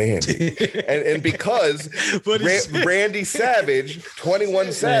like Randy, and because Randy Savage,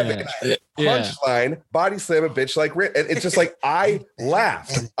 21 Savage, punchline, body slam a bitch like Randy, and it's just like, I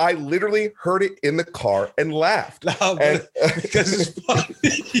laughed. I literally heard it in the car and laughed. Because it's funny.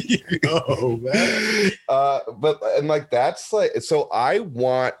 Oh man. That's like, so I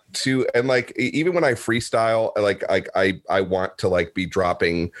want to, and even when I freestyle, I want to be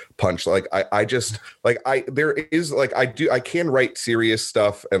dropping punch. I can write serious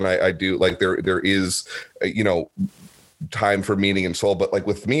stuff, and I do, there is time for meaning and soul, but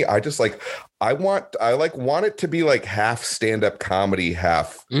with me, I just I want it to be half stand-up comedy,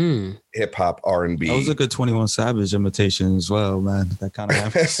 half hip-hop R&B. That was a good 21 Savage imitation as well, man. That kind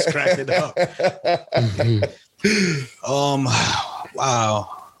of cracked it up.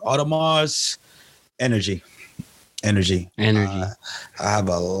 Wow. Audemars, energy. I have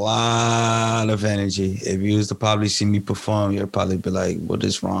a lot of energy. If you was to probably see me perform, you'd probably be like, what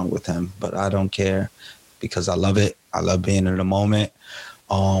is wrong with him? But I don't care, because I love it. I love being in the moment.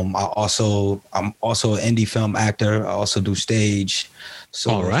 I'm also an indie film actor. I also do stage. So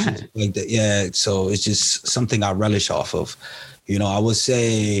all right. So it's just something I relish off of. I would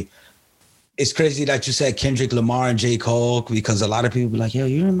say it's crazy that you said Kendrick Lamar and J. Cole, because a lot of people be like, yo,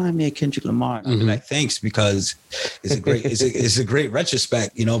 you remind me of Kendrick Lamar. And I'd be like, thanks, because it's a great, it's a great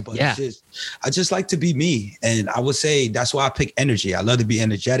retrospect, but yeah. I just like to be me. And I would say that's why I pick energy. I love to be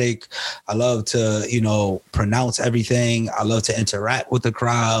energetic. I love to, pronounce everything. I love to interact with the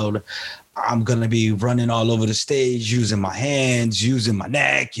crowd. I'm going to be running all over the stage, using my hands, using my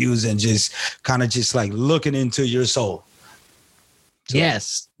neck, just looking into your soul. So.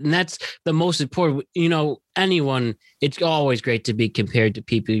 Yes, and that's the most important. Anyone, it's always great to be compared to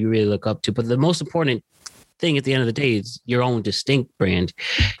people you really look up to. But the most important thing at the end of the day is your own distinct brand.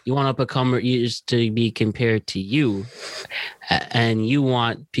 You want up-and-comers to be compared to you, and you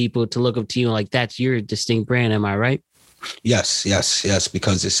want people to look up to you like that's your distinct brand. Am I right? Yes,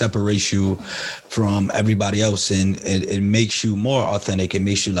 because it separates you from everybody else, and it makes you more authentic. It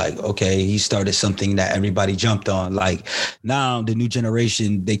makes you okay, he started something that everybody jumped on. Now the new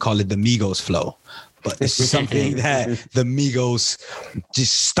generation, they call it the Migos flow. But it's something that the Migos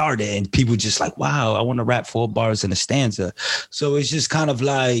just started, and people just wow, I want to rap 4 bars in a stanza. So it's just kind of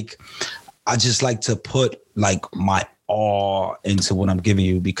I just like to put my all into what I'm giving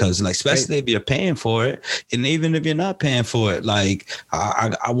you, because especially if you're paying for it, and even if you're not paying for it,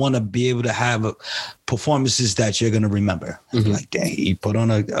 I want to be able to have performances that you're going to remember. Mm-hmm. Dang, he put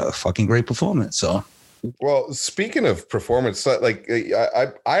on a fucking great performance. So, well, speaking of performance,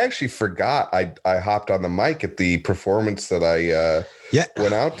 I actually forgot I hopped on the mic at the performance that I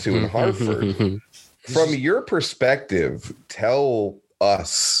went out to in Hartford. From your perspective, tell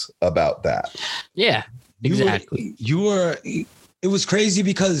us about that. Yeah. Exactly. It was crazy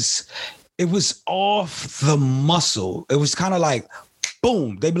because it was off the muscle. It was kind of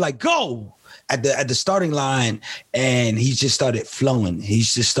boom. They'd be like, go at the starting line, and he just started flowing.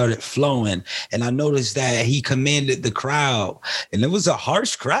 And I noticed that he commanded the crowd, and it was a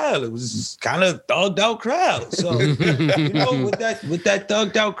harsh crowd. It was kind of thugged out crowd. So, with that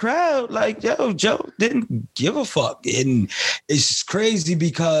thugged out crowd, Joe didn't give a fuck. And it's crazy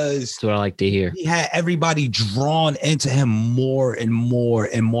because that's what I like to hear. He had everybody drawn into him more and more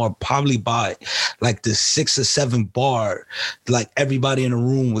and more, probably by the 6 or 7 bar. Everybody in the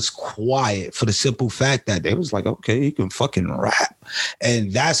room was quiet, for the simple fact that they was okay, he can fucking rap.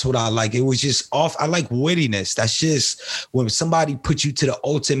 And that's what I like. It was just off. I like wittiness. That's just when somebody put you to the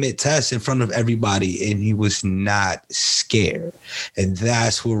ultimate test in front of everybody, and he was not scared. And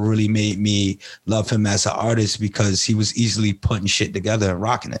that's what really made me love him as an artist, because he was easily putting shit together and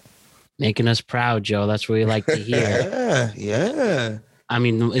rocking it. Making us proud, Joe. That's what we like to hear. Yeah. I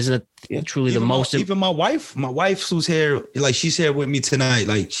mean, isn't it truly the most? Even my wife who's here, she's here with me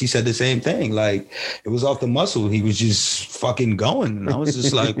tonight. She said the same thing. It was off the muscle. He was just fucking going. And I was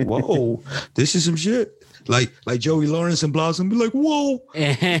just whoa, this is some shit. Like Joey Lawrence and Blossom be whoa.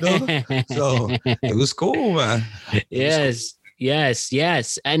 So it was cool, man. Yes.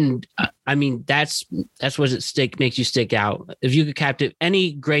 Yes, and I mean that's what makes you stick out. If you could captivate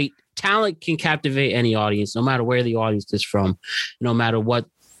any great talent, can captivate any audience, no matter where the audience is from, no matter what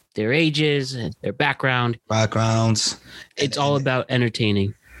their age is, their backgrounds. It's all about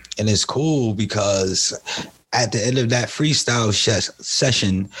entertaining. And it's cool because at the end of that freestyle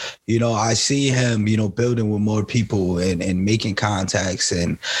session, you know, I see him, you know, building with more people and making contacts.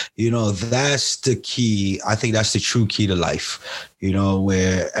 And, you know, that's the key. I think that's the true key to life, you know,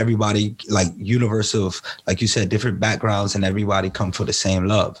 where everybody, like universal, like you said, different backgrounds, and everybody come for the same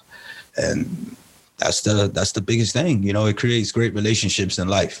love. And that's the biggest thing. You know, it creates great relationships in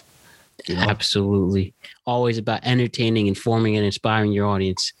life. You know? Absolutely. Always about entertaining, informing, and inspiring your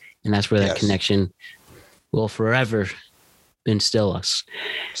audience. And that's where that connection will forever instill us.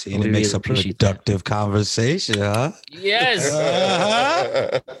 See, and it makes a productive conversation, huh? Yes.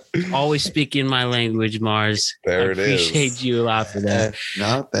 Always speaking my language, Mars. There I it is. appreciate you a lot for that.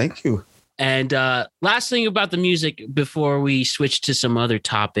 No, thank you. And last thing about the music before we switch to some other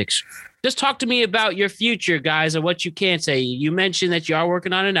topics. Just talk to me about your future, guys, and what you can say. You mentioned that you are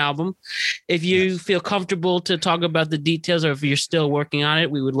working on an album. If you feel comfortable to talk about the details, or if you're still working on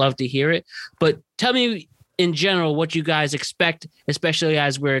it, we would love to hear it. But tell me in general what you guys expect, especially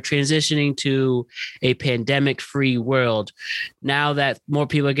as we're transitioning to a pandemic-free world. Now that more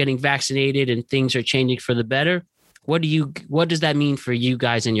people are getting vaccinated and things are changing for the better, what does that mean for you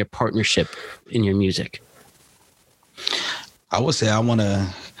guys and your partnership in your music? I would say I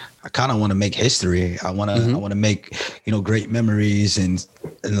kind of want to make history. I want to make, you know, great memories and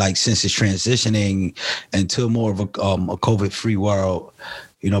like, since it's transitioning into more of a COVID-free world,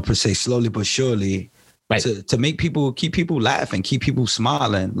 you know, per se, slowly but surely, right, to make keep people laughing, keep people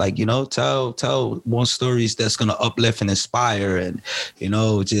smiling, like, you know, tell more stories that's going to uplift and inspire, and, you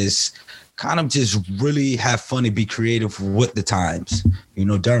know, just kind of just really have fun and be creative with the times, you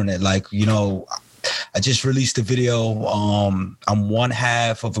know, during it. Like, you know, I just released a video. I'm one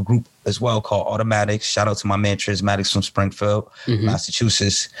half of a group as well called Automatics. Shout out to my man Trismatics from Springfield,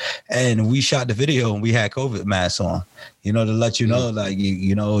 Massachusetts. And we shot the video and we had COVID masks on, you know, to let you know, like,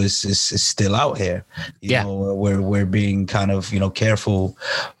 you know, it's still out here. You know, we're being kind of, you know, careful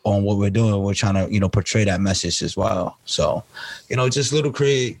on what we're doing. We're trying to, you know, portray that message as well. So, you know, just little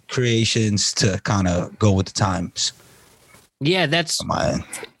creations to kind of go with the times. Yeah, that's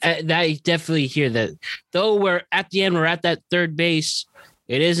I definitely hear that. Though we're at the end, we're at that third base.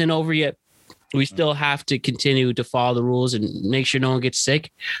 It isn't over yet. We still have to continue to follow the rules and make sure no one gets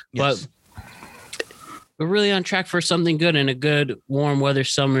sick. Yes. But we're really on track for something good and a good warm weather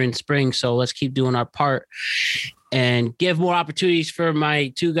summer and spring. So let's keep doing our part and give more opportunities for my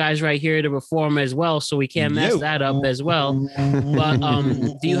two guys right here to perform as well. So we can't mess that up as well. But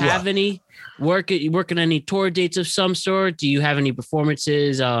do you have any working any tour dates of some sort? Do you have any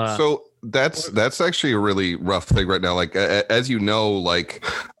performances? So that's actually a really rough thing right now. Like, as you know, like,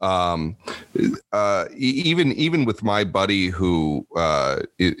 even with my buddy who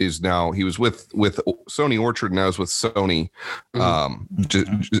is now, he was with Sony Orchard, now is with Sony,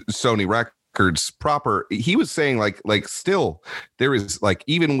 Sony Records proper. He was saying like still there is, like,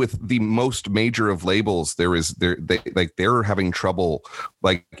 even with the most major of labels, they're having trouble,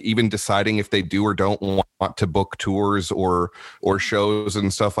 like, even deciding if they do or don't want to book tours or shows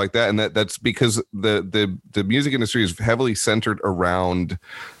and stuff like that. And that's because the music industry is heavily centered around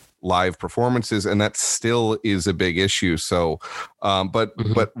live performances, and that still is a big issue. So but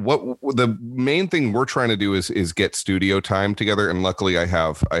what the main thing we're trying to do is get studio time together, and luckily I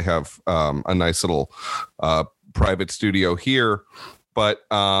have a nice little private studio here. But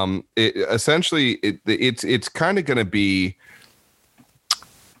essentially it's kind of going to be,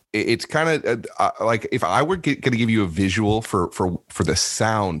 it's kind of like, if I were going to give you a visual for the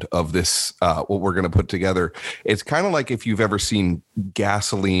sound of this, what we're going to put together, it's kind of like if you've ever seen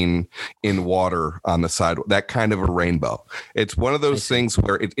gasoline in water on the side, that kind of a rainbow. It's one of those things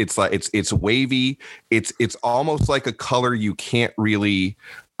where it's like, it's wavy. It's almost like a color you can't really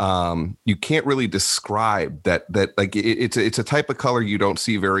describe that like it's a type of color you don't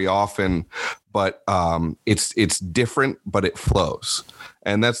see very often, but it's different, but it flows.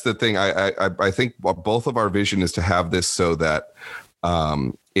 And that's the thing. I think both of our vision is to have this so that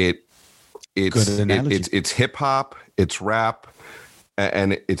it's hip hop, it's rap,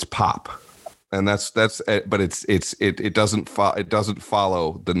 and it's pop. And that's but it doesn't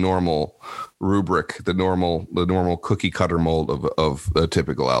follow the normal rubric, the normal cookie cutter mold of a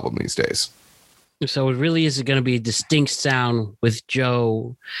typical album these days. So it really is going to be a distinct sound with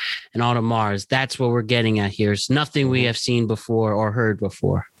Joe and Autumn Mars. That's what we're getting at here. It's nothing we have seen before or heard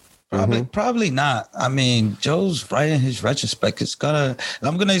before. Probably not. I mean, Joe's writing his retrospect.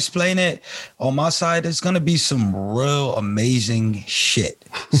 I'm gonna explain it on my side. It's gonna be some real amazing shit.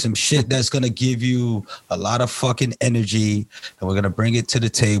 Some shit that's gonna give you a lot of fucking energy, and we're gonna bring it to the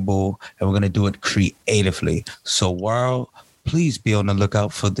table, and we're gonna do it creatively. So, world, please be on the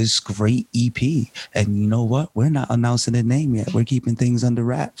lookout for this great EP. And you know what? We're not announcing the name yet. We're keeping things under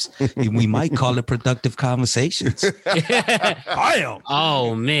wraps. We might call it Productive Conversations.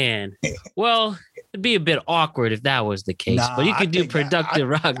 Oh, man. Well, it'd be a bit awkward if that was the case. But you could do Productive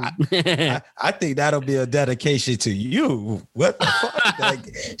Rock. I think that'll be a dedication to you. What the fuck?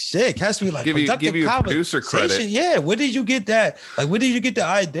 Like, shit, has to be like give you producer credit. Yeah, where did you get that? Like, where did you get the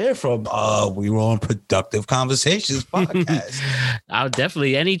idea from? We were on Productive Conversations podcast. I'll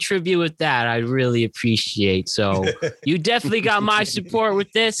definitely, any tribute with that, I really appreciate. So you definitely got my support with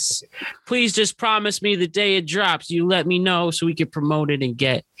this. Please just promise me the day it drops, you let me know so we can promote it and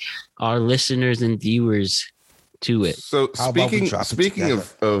get our listeners and viewers to it. So speaking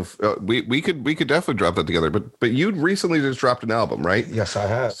of we could definitely drop that together. But you recently just dropped an album, right? Yes, I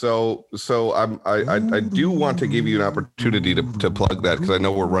have. So I do want to give you an opportunity to plug that, because I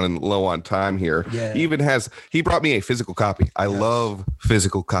know we're running low on time here. Yeah. He brought me a physical copy. I love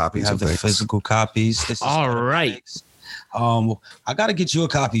physical copies. Have the physical copies. This is all right. I gotta get you a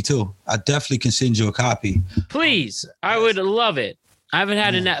copy too. I definitely can send you a copy. Please, I would love it. I haven't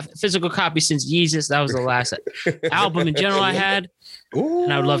had a physical copy since Yeezus. That was the last album in general I had. Ooh.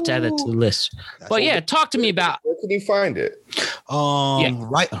 And I would love to add that to the list. But yeah, talk to me about. Where can you find it?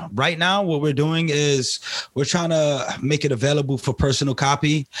 Right now, what we're doing is we're trying to make it available for personal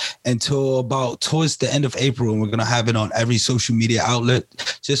copy until about towards the end of April. And we're going to have it on every social media outlet,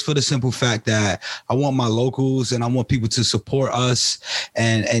 just for the simple fact that I want my locals and I want people to support us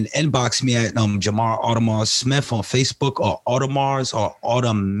and inbox me at Jamar Audemars Smith on Facebook, or Audemars or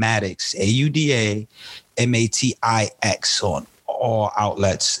Automatics, AUDAMATIX on all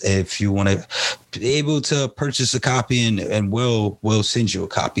outlets. If you want to be able to purchase a copy, and we'll send you a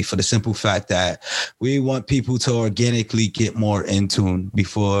copy, for the simple fact that we want people to organically get more in tune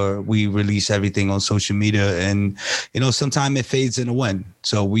before we release everything on social media. And sometimes it fades in the wind.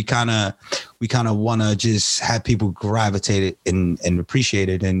 So we kind of want to just have people gravitate it and appreciate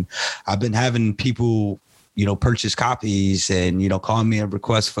it. And I've been having people purchase copies and, call me and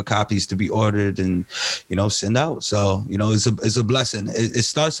request for copies to be ordered and, send out. So, it's a blessing. It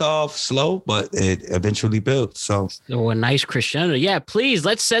starts off slow, but it eventually builds. So a nice crescendo. Yeah, please,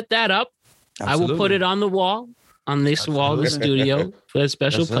 let's set that up. Absolutely. I will put it on the wall, on this wall of the studio, put a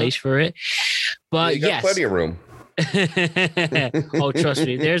special place for it. But you got plenty of room. Oh, trust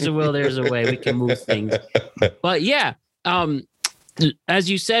me, there's a will, there's a way. We can move things. But yeah, as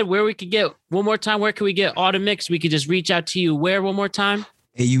you said, where we could get one more time, where can we get Automix? We could just reach out to you. Where one more time?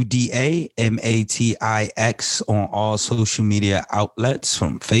 AUDAMATIX on all social media outlets,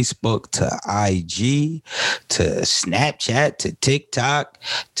 from Facebook to IG to Snapchat to TikTok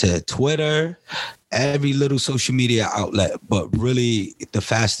to Twitter, every little social media outlet. But really, the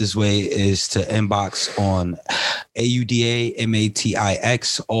fastest way is to inbox on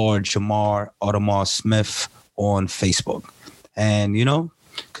AUDAMATIX or Jamar Audemars Smith on Facebook. And,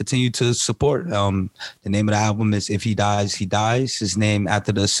 continue to support. The name of the album is If He Dies, He Dies. His name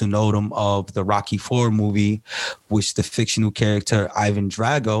after the sonotum of the Rocky IV movie, which the fictional character Ivan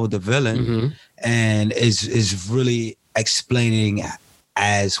Drago, the villain, and is really explaining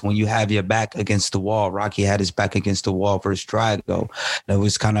as when you have your back against the wall. Rocky had his back against the wall versus Drago. And it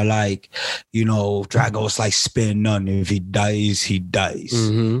was kind of like, Drago's like spin none. If he dies, he dies.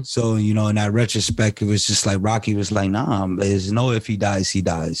 Mm-hmm. So, in that retrospect, it was just like Rocky was like, nah, there's no if he dies, he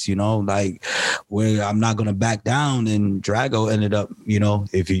dies. Like, where I'm not going to back down. And Drago ended up,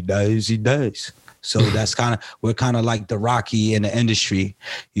 if he dies, he dies. So that's we're kind of like the Rocky in the industry,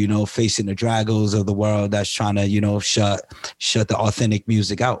 facing the Dragos of the world that's trying to, shut the authentic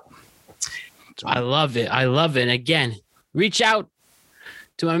music out. So. I love it. Again, reach out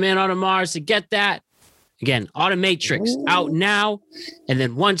to my man Audemars to get that. Again, Automatrix out now. And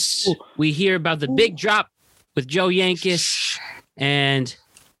then once we hear about the big drop with Joe Yankees and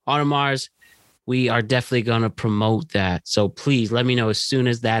Audemars, we are definitely going to promote that. So please let me know as soon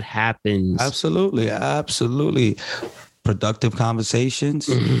as that happens. Absolutely. Productive Conversations.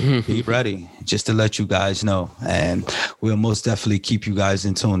 Be ready, just to let you guys know. And we'll most definitely keep you guys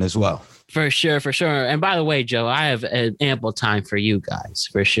in tune as well. For sure. And by the way, Joe, I have ample time for you guys,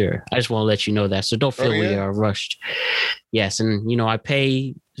 for sure. I just want to let you know that. So don't feel we are rushed. Yes. And, I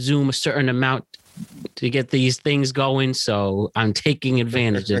pay Zoom a certain amount to get these things going, so I'm taking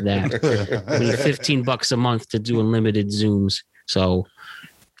advantage of that. I mean, $15 a month to do unlimited Zooms. So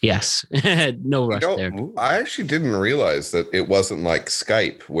Yes. No rush there. I actually didn't realize that it wasn't like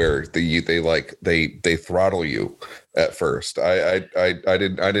Skype where they throttle you at first. I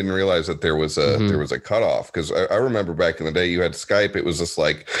didn't realize that there was a cutoff, because I remember back in the day you had Skype. It was just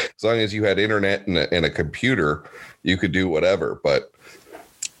like, as long as you had internet and a computer, you could do whatever. But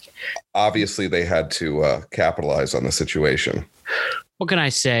obviously they had to capitalize on the situation. What can I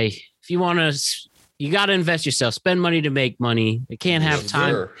say? If you want to, you got to invest yourself. Spend money to make money. I can't have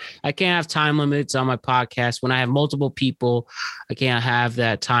time. Sure. I can't have time limits on my podcast. When I have multiple people, I can't have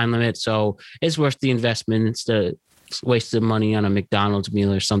that time limit. So it's worth the investment instead of wasting money on a McDonald's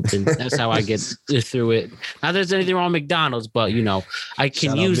meal or something. That's how I get through it. Not there's anything wrong with McDonald's, but I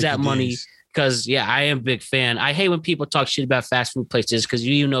can use that money. Because, I am a big fan. I hate when people talk shit about fast food places because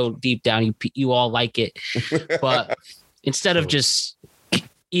deep down you all like it. But instead of just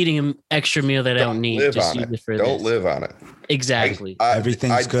eating an extra meal that I don't need, just use it for this. Don't live on it. Exactly.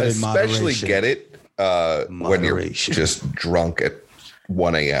 Everything's good in moderation. I especially get it when you're just drunk at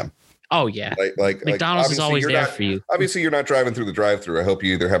 1 a.m. Oh, yeah. Like McDonald's is always there for you. Obviously, you're not driving through the drive-thru. I hope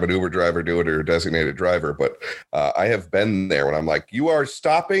you either have an Uber driver do it or a designated driver. But I have been there when I'm like, you are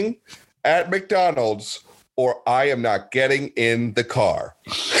stopping at McDonald's or I am not getting in the car.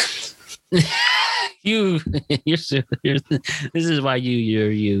 This is why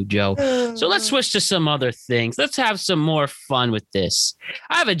you're you, Joe. So let's switch to some other things. Let's have some more fun with this.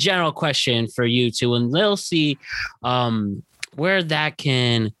 I have a general question for you two, and they'll see where that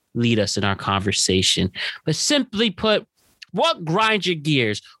can lead us in our conversation. But simply put, what grinds your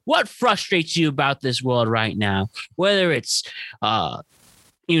gears? What frustrates you about this world right now? Whether it's,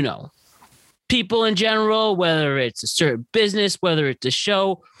 people in general, whether it's a certain business, whether it's a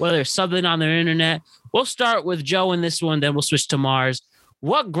show, whether it's something on their internet. We'll start with Joe in this one, then we'll switch to Mars.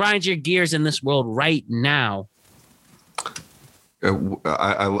 What grinds your gears in this world right now?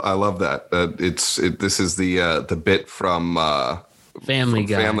 I love that. This is the bit from Family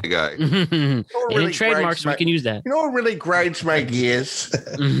Guy. Family Guy. Really trademarks, we can use that. You know what really grinds my gears?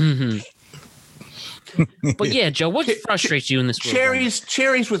 But yeah, Joe, what frustrates you in this world?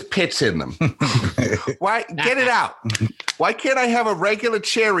 Cherries with pits in them. Why? Get it out. Why can't I have a regular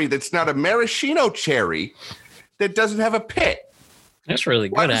cherry that's not a maraschino cherry that doesn't have a pit? That's really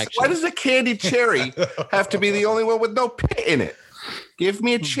good, actually. Why does a candied cherry have to be the only one with no pit in it? Give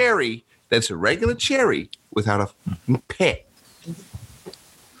me a cherry that's a regular cherry without a pit.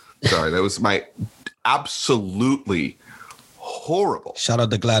 Sorry, that was my absolutely horrible. Shout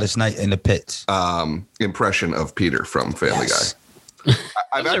out to Gladys Knight in the pits. Impression of Peter from Family Guy.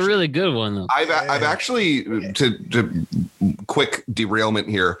 That's a really good one, though. I've actually, to quick derailment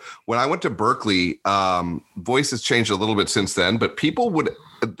here. When I went to Berkeley, voice has changed a little bit since then, but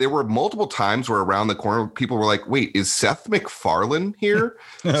there were multiple times where around the corner, people were like, wait, is Seth MacFarlane here?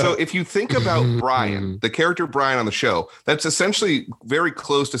 So if you think about Brian, the character Brian on the show, that's essentially very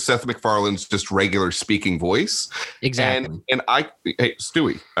close to Seth MacFarlane's just regular speaking voice. Exactly. And hey,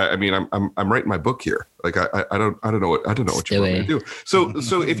 Stewie, I mean, I'm writing my book here. Like I don't know what you want me to do.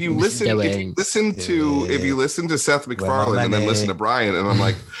 So if you listen to Seth MacFarlane and then listen to Brian, and I'm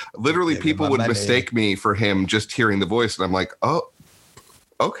like, literally people would mistake me for him just hearing the voice, and I'm like, oh,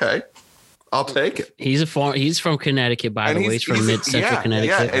 okay, I'll take it. He's from Connecticut, by the way. He's from mid-central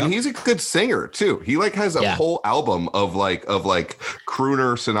Connecticut. Yeah, and he's a good singer too. He has a whole album of like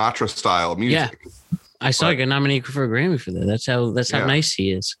crooner Sinatra style music. Yeah. I saw he got nominated for a Grammy for that. That's how nice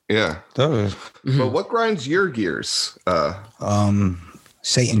he is. Yeah. But what grinds your gears?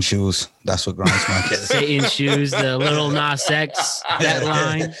 Satan shoes. That's what grinds my gears. Satan shoes, the Lil Nas X, that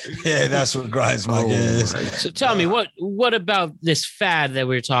line. Yeah, that's what grinds my gears. Right. So tell me, what about this fad that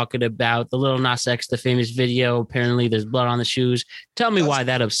we're talking about? The Lil Nas X, the famous video. Apparently, there's blood on the shoes. Tell me why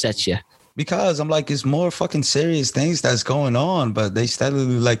that upsets you. Because I'm like, it's more fucking serious things that's going on, but they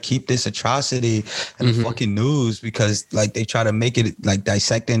steadily like keep this atrocity in the fucking news because like they try to make it like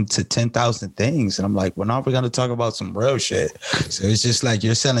dissect into 10,000 things. And I'm like, well, now we're going to talk about some real shit. So it's just like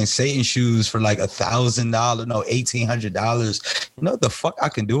you're selling Satan shoes for like $1,000, no, $1,800. You know what the fuck I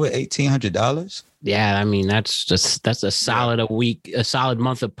can do with $1,800? Yeah, I mean that's a solid a week, a solid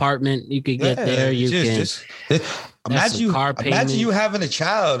month apartment you could get there. You can imagine you having a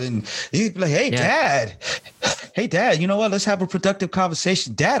child and you'd be like, hey dad, you know what? Let's have a productive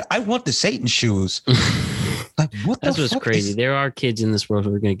conversation. Dad, I want the Satan shoes. Like, what That's the what's fuck crazy. is- There are kids in this world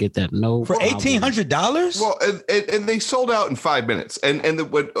who are going to get that. No, for problem. $1,800? Well, and they sold out in 5 minutes. And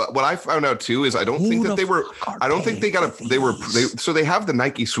what I found out too is I don't think that they were. I don't think they got so they have the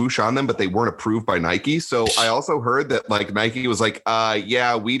Nike swoosh on them, but they weren't approved by Nike. So I also heard that like Nike was like,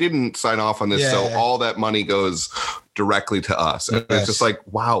 yeah, we didn't sign off on this, so Yeah. all that money goes directly to us. And Yes. it's just like,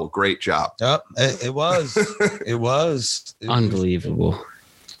 wow, great job. Yep, it was. It was. Unbelievable.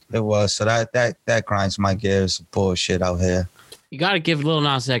 It was. So that grinds my gears. Bullshit out here. You got to give Lil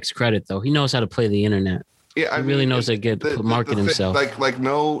Nas X credit though. He knows how to play the internet. Yeah, He really knows how to market himself. Like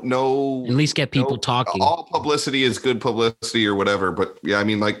no. At least get people talking. All publicity is good publicity or whatever. But yeah, I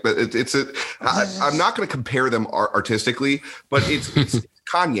mean, like, but I'm not going to compare them artistically, but it's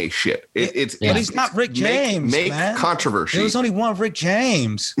Kanye shit. But he's not Rick James. Make man. controversy. There was only one Rick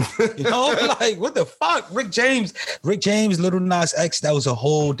James. You know, like what the fuck? Rick James, Little Nas X, that was a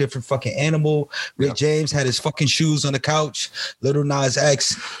whole different fucking animal. Rick James had his fucking shoes on the couch. Little Nas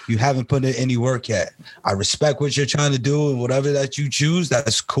X, you haven't put in any work yet. I respect what you're trying to do and whatever that you choose,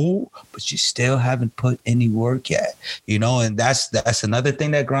 that's cool, but you still haven't put any work yet. You know, and that's another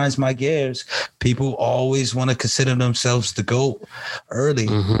thing that grinds my gears. People always want to consider themselves the GOAT early.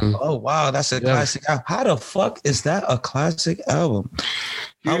 Mhm. Oh wow, that's a classic album. How the fuck is that a classic album?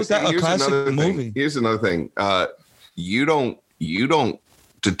 How is that a classic movie? Here's another thing. You don't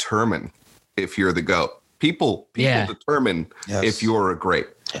determine if you're the GOAT. People determine if you're a great.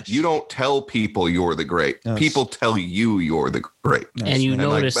 Yes. You don't tell people you're the great. Yes. People tell you you're the great. And you And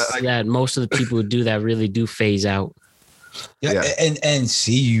like, notice but, like- that most of the people who do that really do phase out. Yeah, and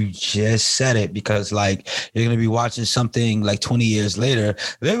see, you just said it, because like you're gonna be watching something like 20 years later,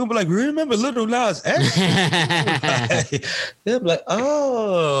 they're gonna be like, remember Little Nas X? Like, they'll be like,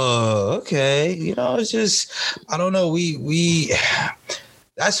 oh, okay. You know, it's just, I don't know. We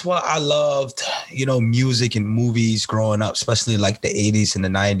that's why I loved, you know, music and movies growing up, especially like the 80s and the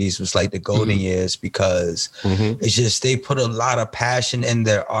 90s was like the golden years, because it's just, they put a lot of passion in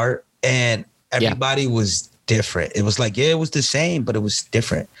their art, and everybody was different. It was like, it was the same, but it was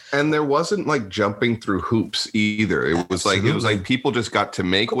different. And there wasn't like jumping through hoops either. It was like people just got to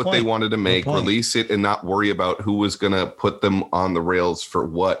make what they wanted to make, release it, and not worry about who was going to put them on the rails for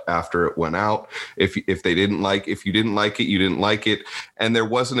what after it went out. If you didn't like it, you didn't like it. And there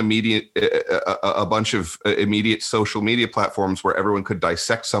wasn't a bunch of immediate social media platforms where everyone could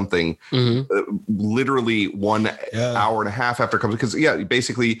dissect something literally 1 hour and a half after it comes. Because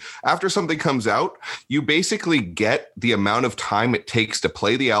basically after something comes out, you basically get the amount of time it takes to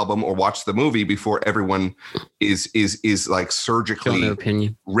play the album or watch the movie before everyone is like surgically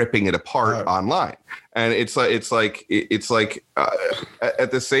ripping it apart online. And it's like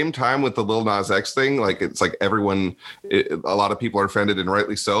at the same time with the Lil Nas X thing, like it's like everyone, a lot of people are offended, and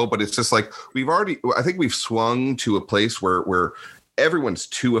rightly so. But it's just like I think we've swung to a place where everyone's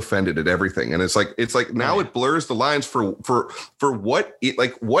too offended at everything, and it's like now it blurs the lines for what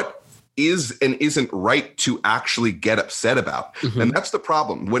is and isn't right to actually get upset about. And that's the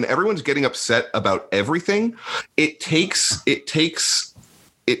problem. When everyone's getting upset about everything, it takes the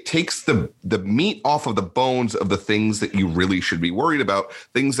meat off of the bones of the things that you really should be worried about,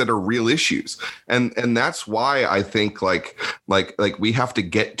 things that are real issues. And that's why I think like we have to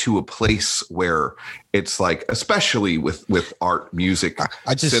get to a place where it's like, especially with art, music,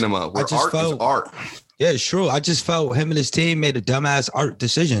 cinema, where art is art. Yeah, it's true. I just felt him and his team made a dumbass art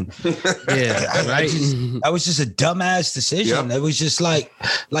decision. That was just a dumbass decision. It was just like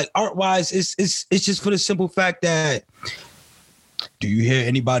art wise, it's just for the simple fact that, do you hear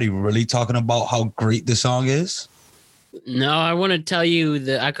anybody really talking about how great the song is? No, I want to tell you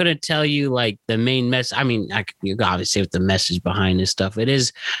that I couldn't tell you like the main mess. I mean, you obviously with the message behind this stuff. It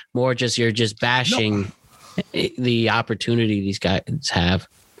is more just you're just bashing the opportunity these guys have.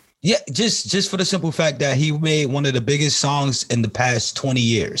 Yeah, just for the simple fact that he made one of the biggest songs in the past 20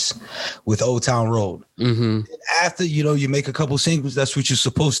 years with Old Town Road. After, you make a couple singles, that's what you're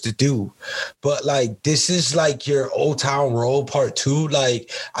supposed to do. But like, this is like your Old Town Road part 2. Like,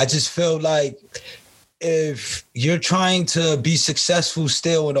 I just feel like if you're trying to be successful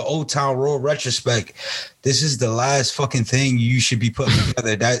still in the Old Town Road retrospect, this is the last fucking thing you should be putting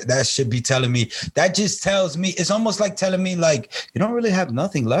together. That should be telling me. That just tells me, it's almost like telling me like you don't really have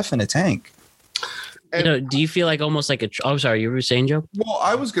nothing left in the tank. do you feel like almost like I'm sorry, you were saying, Joe? Well,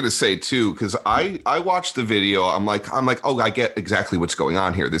 I was going to say too, because I watched the video. I'm like, oh, I get exactly what's going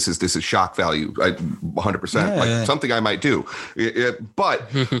on here. This is shock value, 100%, like something I might do. But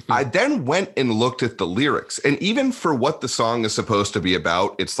I then went and looked at the lyrics, and even for what the song is supposed to be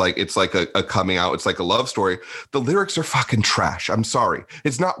about, it's like a coming out. It's like a love story. The lyrics are fucking trash. I'm sorry,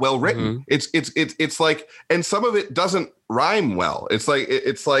 it's not well written. It's like, and some of it doesn't rhyme well. It's like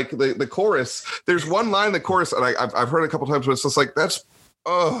the chorus. There's one line in the chorus, and I've heard it a couple times, but it's just like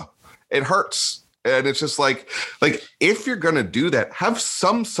it hurts, and it's just like if you're gonna do that, have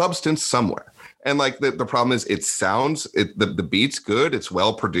some substance somewhere. And like the problem is, the beat's good, it's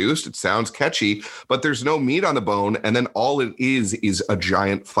well produced, it sounds catchy, but there's no meat on the bone, and then all it is a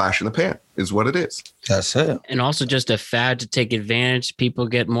giant flash in the pan, is what it is. That's it. And also just a fad to take advantage. People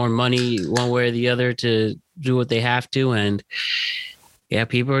get more money one way or the other to do what they have to, and yeah,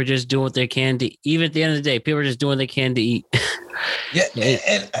 people are just doing what they can to. Even at the end of the day, people are just doing what they can to eat. Yeah,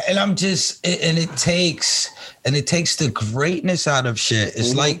 and I'm just, and it takes the greatness out of shit.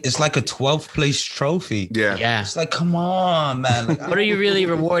 It's like a 12th place trophy. Yeah. It's like, come on, man. Like, what are you really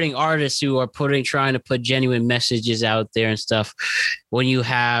rewarding artists who are trying to put genuine messages out there and stuff when you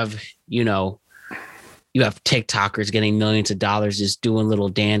have, you have TikTokers getting millions of dollars just doing little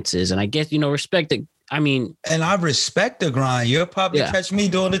dances? And I guess, respect it. I mean, and I respect the grind. You'll probably catch me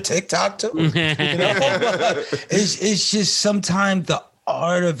doing the TikTok too. It's just sometimes the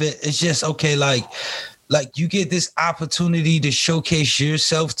art of it is just okay. Like you get this opportunity to showcase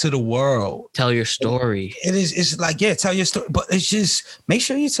yourself to the world. Tell your story. It's like, tell your story, but it's just make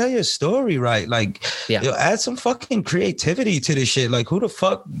sure you tell your story right. Like, add some fucking creativity to this shit. Like, who the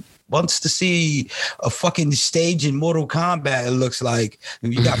fuck wants to see a fucking stage in Mortal Kombat? It looks like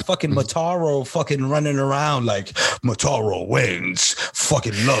you got fucking Motaro fucking running around like Motaro wins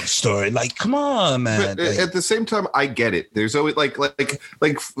fucking love story. Like, come on, man. But at the same time, I get it. There's always like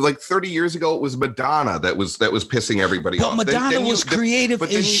 30 years ago, it was Madonna that was pissing everybody off. But Madonna was creative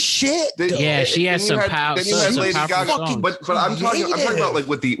as shit. She has some power. Then you had Lady Gaga, but I'm talking about like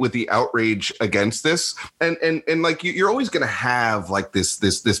with the outrage against this, and like you're always gonna have like this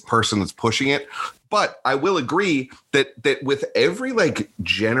person that's pushing it. But I will agree that with every like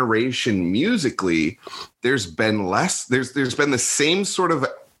generation musically, there's been been the same sort of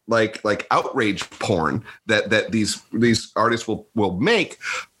like outrage porn that these artists will make,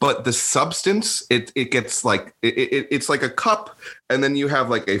 but the substance it gets like it's like a cup, and then you have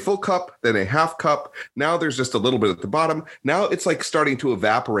like a full cup, then a half cup. Now there's just a little bit at the bottom. Now it's like starting to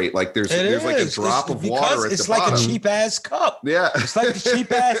evaporate. Like there's like a drop of water at the bottom. It's like a cheap ass cup. Yeah, it's like the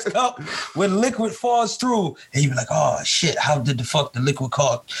cheap ass cup when liquid falls through, and you're like, oh shit, how did the liquid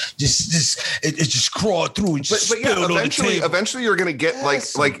cup just crawled through and just spilled eventually you're gonna get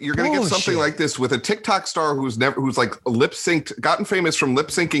like you're gonna get something like this with a TikTok star who's like lip synced, gotten famous from lip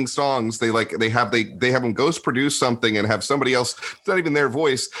syncing songs. They have them ghost produce something and have somebody else, it's not even their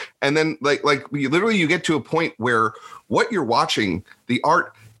voice, and then like you get to a point where what you're watching, the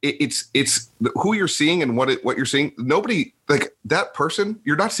art, it's who you're seeing and what you're seeing. Nobody, like that person,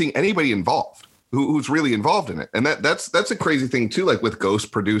 you're not seeing anybody involved who's really involved in it, and that's a crazy thing too. Like with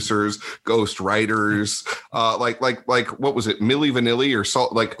ghost producers, ghost writers, like what was it, Milli Vanilli or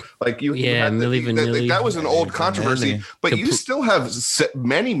Salt? Like you had Milli Vanilli. That was an old controversy, but you still have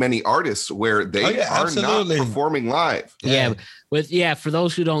many artists where they are not performing live. For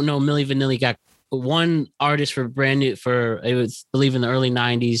those who don't know, Milli Vanilli got one artist for it was, I believe, in the early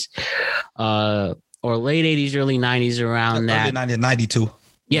 90s, or late 80s, early 90s, around that. 92.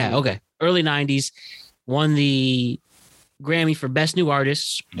 Yeah. Okay. Early 90s, won the Grammy for Best New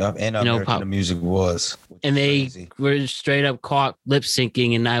Artist. Yep, and American Music Awards. And they were straight up caught lip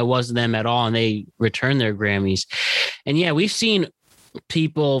syncing, and it wasn't them at all, and they returned their Grammys. And yeah, we've seen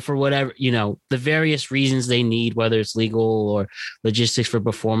people for whatever, the various reasons they need, whether it's legal or logistics for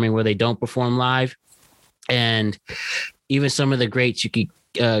performing, where they don't perform live. And even some of the greats, you could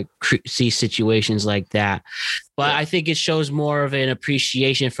see situations like that, but I think it shows more of an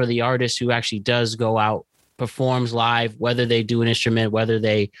appreciation for the artist who actually does go out, performs live, whether they do an instrument, whether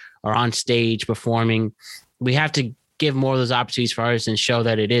they are on stage performing. We have to give more of those opportunities for artists and show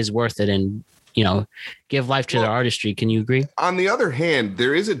that it is worth it, and give life to their artistry. Can you agree? On the other hand,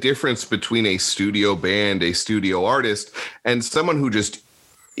 there is a difference between a studio band, a studio artist, and someone who just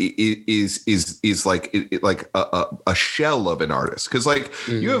is like a shell of an artist. Because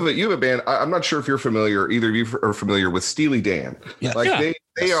you have a band. I'm not sure if you're familiar. Either of you are familiar with Steely Dan.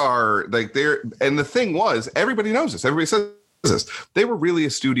 They are like they're. And the thing was, everybody knows this. Everybody says this? They were really a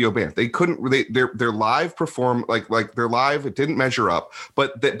studio band. They couldn't really their live perform like their live. It didn't measure up,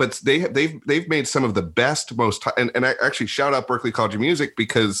 but they've made some of the best, most and I actually shout out Berklee College of Music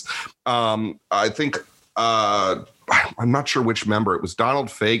because I think I'm not sure which member it was. Donald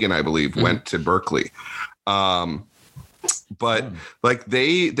Fagen, I believe, went to Berklee. But like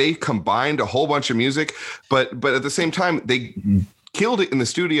they combined a whole bunch of music, but at the same time they killed it in the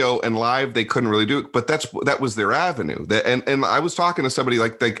studio and live. They couldn't really do it, but that was their avenue. And I was talking to somebody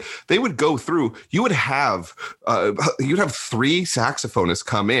like they would go through. You'd have 3 saxophonists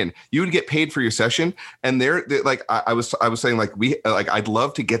come in. You would get paid for your session, and they're like I was saying I'd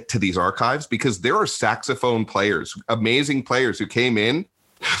love to get to these archives because there are saxophone players, amazing players who came in,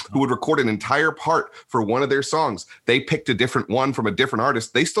 who would record an entire part for one of their songs. They picked a different one from a different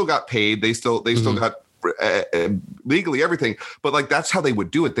artist. They still got paid. They still got legally everything, but like that's how they would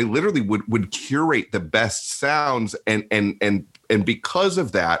do it. They literally would curate the best sounds, and because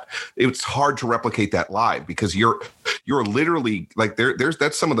of that, it's hard to replicate that live because you're literally like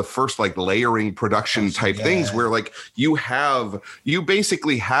that's some of the first like layering production type things where like you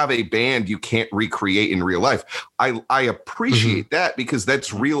basically have a band you can't recreate in real life. I appreciate that because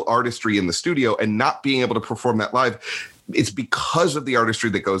that's real artistry in the studio, and not being able to perform that live, it's because of the artistry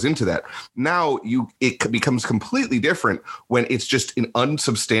that goes into that. Now it becomes completely different when it's just an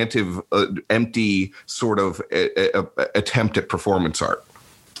unsubstantive, empty sort of attempt at performance art,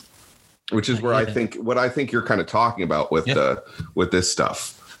 which is where I think you're kind of talking about with this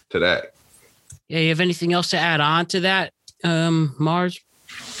stuff today. Yeah, you have anything else to add on to that, Mars?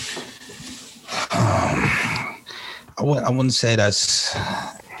 I wouldn't say that's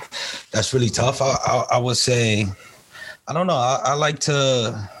really tough. I would say, I don't know. I like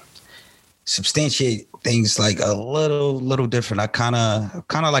to substantiate things like a little different. I kind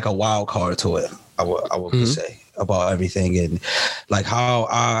of like a wild card to it. I would say about everything, and like how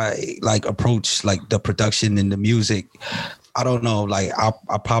I like approach like the production and the music. I don't know. Like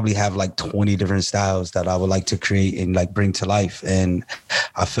I probably have like 20 different styles that I would like to create and like bring to life, and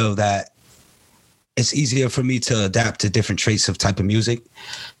I feel that it's easier for me to adapt to different traits of type of music,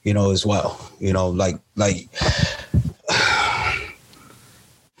 as well. Like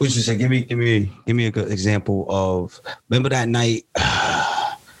what you say? Give me a good example of. Remember that night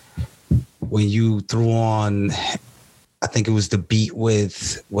when you threw on? I think it was the beat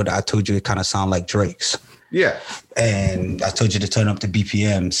with what I told you. It kind of sounded like Drake's. Yeah. And I told you to turn up the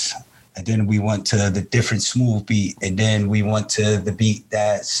BPMs. And then we went to the different smooth beat. And then we went to the beat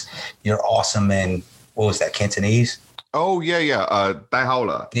that's You're Awesome. And what was that, Cantonese? Oh, yeah. Dai Hao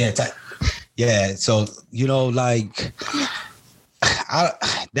Le. Yeah. So, like,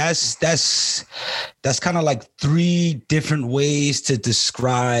 that's kind of like 3 different ways to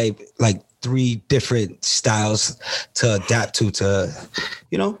describe like 3 different styles to adapt to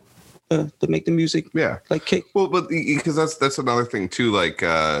make the music like kick. Well, but because that's another thing too. Like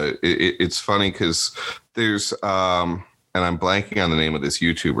it's funny because there's and I'm blanking on the name of this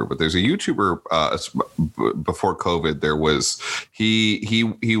YouTuber, but there's a YouTuber before COVID. There was he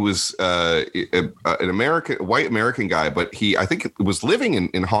was an white American guy, but I think was living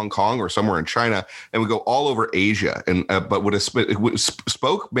in Hong Kong or somewhere in China, and would go all over Asia, and but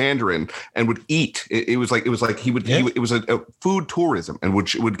spoke Mandarin and would eat. It was like he would. It was a food tourism, and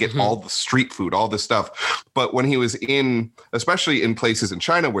would get all the street food, all this stuff. But when he was especially in places in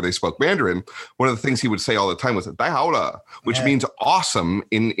China where they spoke Mandarin, one of the things he would say all the time was "Dai Hao Le," which means awesome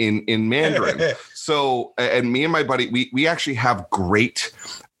in Mandarin. So, and me and my buddy, we actually have great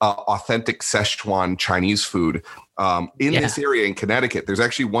authentic Szechuan Chinese food in this area in Connecticut. There's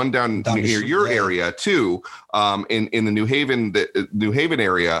actually one down near your area too, in the New Haven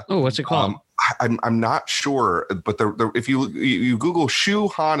area. Oh, what's it called? I'm not sure, but if you Google Shu,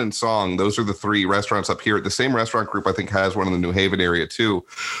 Han, and Song, those are the 3 restaurants up here. The same restaurant group I think has one in the New Haven area too,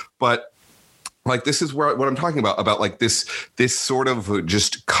 but. Like this is what I'm talking about like this sort of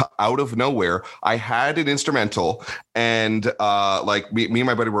just out of nowhere. I had an instrumental, and like me and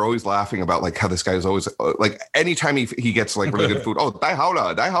my buddy were always laughing about like how this guy is always like anytime he gets like really good food. Oh, Dai Hao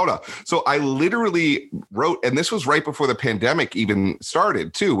Le. So I literally wrote, and this was right before the pandemic even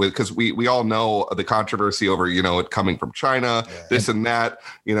started too, because we all know the controversy over it coming from China, this and that.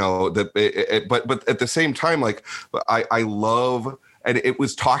 But at the same time, like I love. and it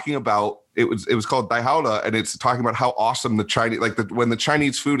was talking about it was called Daihaola, and it's talking about how awesome the Chinese, like when the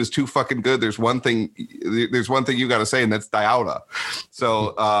Chinese food is too fucking good, there's one thing you got to say, and that's Daihaola.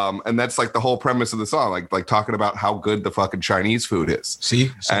 So and that's like the whole premise of the song, like talking about how good the fucking Chinese food is.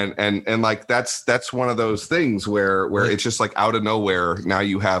 See, and like that's one of those things where it's just like out of nowhere. Now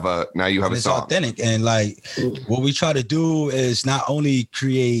you have a it's song. authentic, and like what we try to do is not only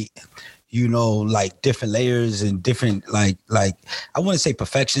create, you know, like different layers and different like I wouldn't say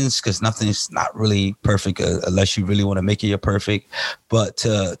perfections, because nothing is not really perfect unless you really want to make it your perfect, but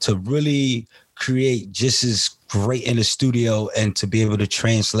to really create just as great in the studio and to be able to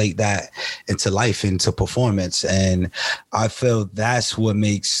translate that into life, into performance. And I feel that's what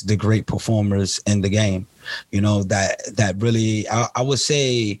makes the great performers in the game. You know, that really, I would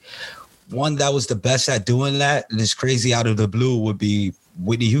say one that was the best at doing that, and it's crazy out of the blue, would be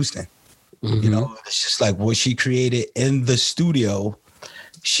Whitney Houston. Mm-hmm. You know, it's just like what she created in the studio,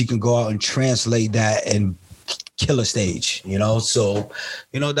 she can go out and translate that and kill a stage, you know? So,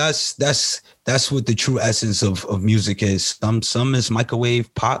 you know, that's what the true essence of music is. Some is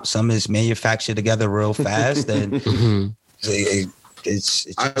microwave pop, some is manufactured together real fast. And it's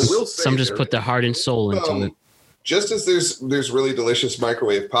I will say some just put their heart and soul into it. Just as there's really delicious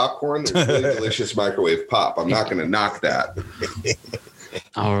microwave popcorn, there's really delicious microwave pop. I'm not going to knock that.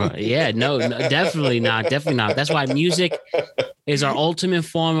 All right. Yeah, no, definitely not. Definitely not. That's why music is our ultimate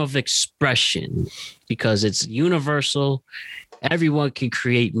form of expression, because it's universal. Everyone can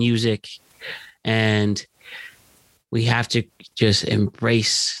create music, and we have to just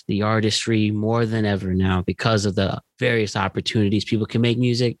embrace the artistry more than ever now because of the various opportunities people can make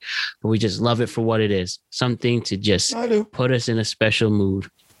music, but we just love it for what it is. Something to just put us in a special mood.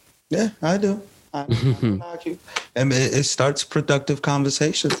 Yeah, I do. I knock you. And it starts productive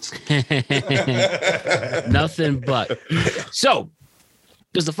conversations. Nothing but. So,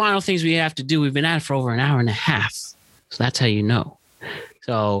 because the final things we have to do, we've been at it for over an hour and a half. So that's how you know.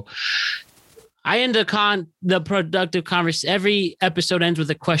 So I end the productive conversation. Every episode ends with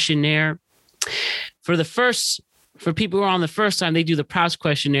a questionnaire. For people who are on the first time, they do the Proust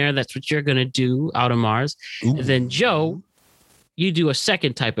questionnaire. That's what you're going to do, Out of Mars. Ooh. And then Joe, you do a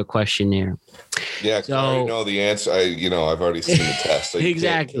second type of questionnaire. Yeah, so, I already know the answer. I've already seen the test. So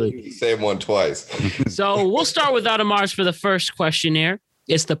exactly. Same one twice. So we'll start with Out of Mars for the first questionnaire.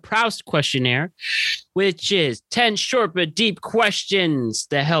 It's the Proust questionnaire, which is 10 short but deep questions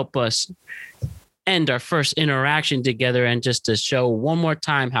to help us end our first interaction together, and just to show one more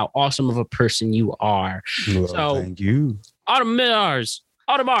time how awesome of a person you are. Well, so thank you. Out of Mars,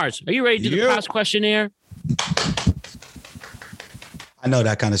 are you ready to do the Proust questionnaire? I know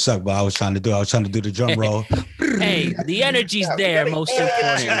that kind of sucked, but I was trying to do the drum roll. Hey, the energy's there. Most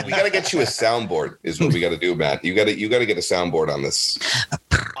important. We got to get you a soundboard. Is what we got to do, Matt. You got to get a soundboard on this.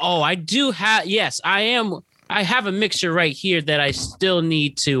 Oh, I do have. Yes, I am. I have a mixer right here that I still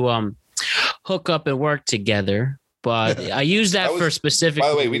need to hook up and work together. But I use that for specific.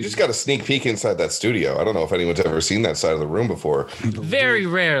 By the way, we just got a sneak peek inside that studio. I don't know if anyone's ever seen that side of the room before. Very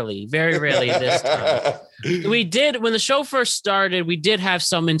rarely this time. We did, when the show first started, we did have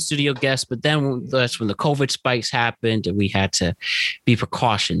some in-studio guests, but then that's when the COVID spikes happened and we had to be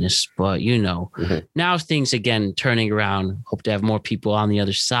precautious. But, now things again turning around. Hope to have more people on the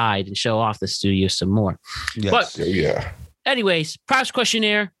other side and show off the studio some more. Yes. But yeah. Anyways, Proust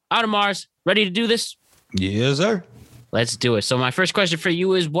questionnaire, Out of Mars, ready to do this? Yes, sir. Let's do it. So my first question for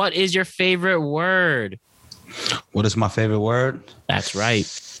you is, what is your favorite word? What is my favorite word? That's right.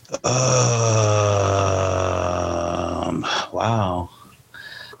 Wow.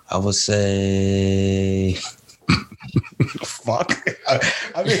 I would say fuck.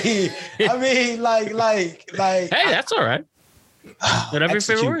 I mean, like. Hey, that's all right. Whatever your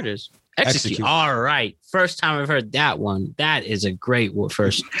favorite word is. Execute. All right. First time I've heard that one. That is a great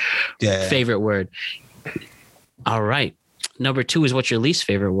first favorite word. All right. Number 2 is, what's your least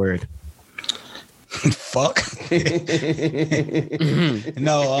favorite word? Fuck.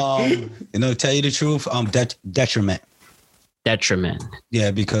 No, tell you the truth, detriment. Detriment. Yeah,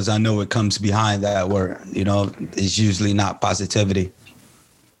 because I know it comes behind that word. It's usually not positivity.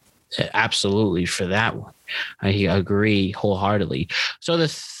 Absolutely, for that one. I agree wholeheartedly. So the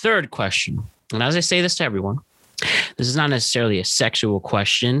third question, and as I say this to everyone, this is not necessarily a sexual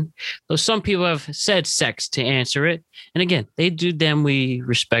question, though some people have said sex to answer it. And again, they do them. We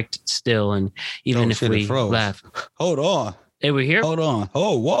respect it still. And even if we laugh. Hold on. Hey, we're here? Hold on.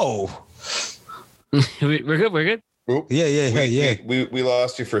 Oh, whoa. We're good. We're good. Oop. Yeah. We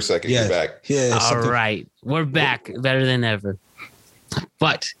lost you for a second. You're back. Yeah. All right. We're back. Better than ever.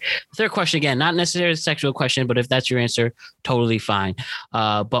 But third question again, not necessarily a sexual question, but if that's your answer, totally fine.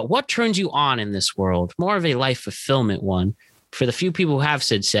 But what turns you on in this world? More of a life fulfillment one. For the few people who have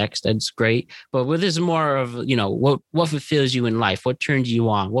said sex, that's great. But what is more of, what fulfills you in life? What turns you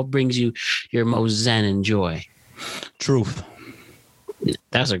on? What brings you your most zen and joy? Truth.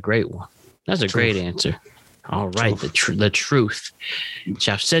 That's a great one. That's a great answer. All right. The truth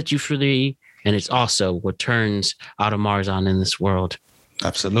shall set you free. And it's also what turns Audemars on in this world.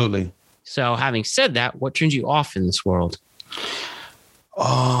 Absolutely. So having said that, what turns you off in this world? It's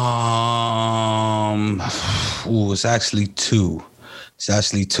actually two.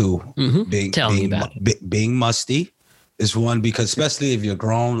 Mm-hmm. Tell me about it. Being musty is one, because especially if you're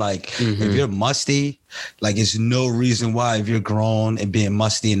grown, like if you're musty, like it's no reason why if you're grown and being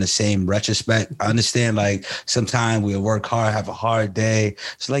musty in the same retrospect. I understand, like sometimes we'll work hard, have a hard day.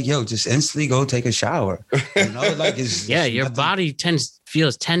 It's like, yo, just instantly go take a shower. Like it's your body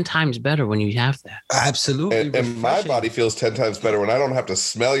feels 10 times better when you have that. Absolutely. And my body feels 10 times better when I don't have to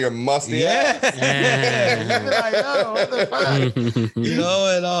smell your musty ass. I know, what the fuck?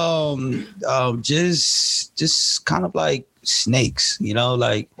 Just kind of like snakes,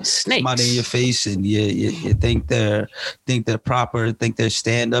 like snakes. Somebody in your face, and you think they're proper, think they're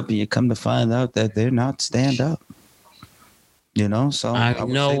stand up, and you come to find out that they're not stand up. So I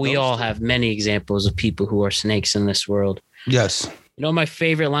know we all have many examples of people who are snakes in this world. Yes. My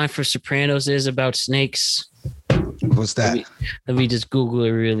favorite line for Sopranos is about snakes. What's that? Let me just Google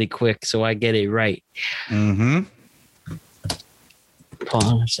it really quick so I get it right. Mm-hmm.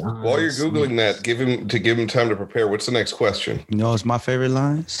 While you're Googling that, give him time to prepare. What's the next question? It's my favorite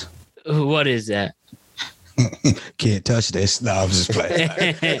lines. What is that? Can't touch this. No, I'm just playing.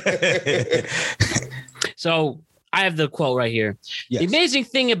 So I have the quote right here. Yes. The amazing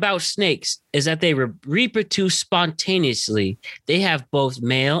thing about snakes is that they reproduce spontaneously. They have both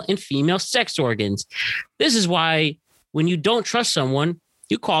male and female sex organs. This is why when you don't trust someone,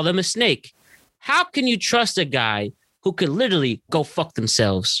 you call them a snake. How can you trust a guy who could literally go fuck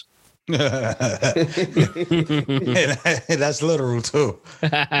themselves? That's literal too.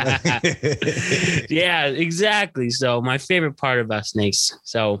 Yeah, exactly. So my favorite part about snakes.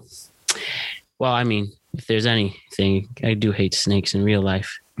 So, well, I mean, if there's anything, I do hate snakes in real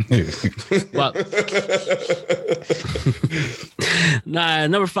life. Well,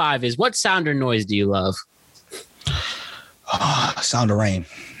 number 5 is, what sound or noise do you love? Sound of rain.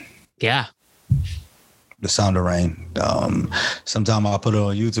 Yeah. The sound of rain. Sometimes I'll put it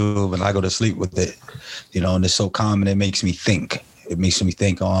on YouTube and I go to sleep with it, and it's so calm and it makes me think. It makes me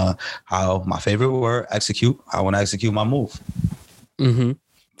think on how my favorite word, execute. I want to execute my move. Mm-hmm.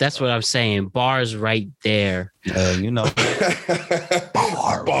 That's what I'm saying. Bars right there. Bars.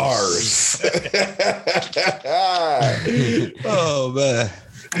 Oh, man.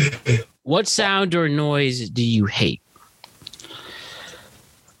 What sound or noise do you hate?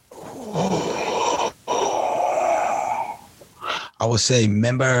 I would say,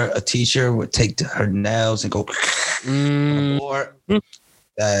 remember a teacher would take her nails and go on the board?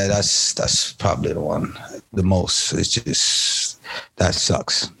 That's probably the one, the most. It's just, that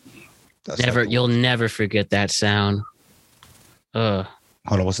sucks. You'll never forget that sound. Hold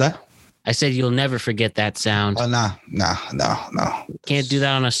on, what's that? I said you'll never forget that sound. Oh, no. Can't do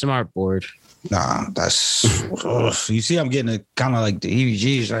that on a smart board. Nah, that's you see, I'm getting a kind of like the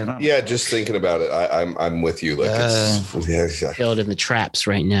EVGs right now. Yeah, just thinking about it, I'm with you. Like it's killed in the traps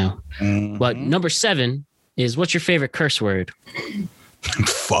right now. Mm-hmm. But number 7 is, what's your favorite curse word?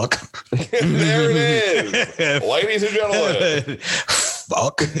 Fuck. There it is, ladies and gentlemen.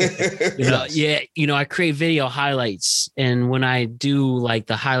 Fuck. I create video highlights, and when I do like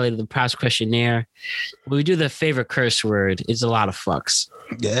the highlight of the past questionnaire, when we do the favorite curse word, it's a lot of fucks.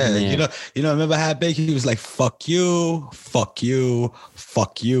 Yeah. Remember how big he was like, fuck you,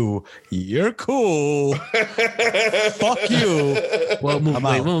 you're cool. Fuck you. What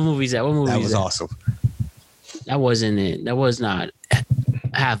movie is that? That was awesome. That wasn't it. That was not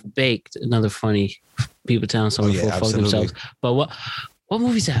Half Baked. Another funny people telling someone to fuck themselves. But what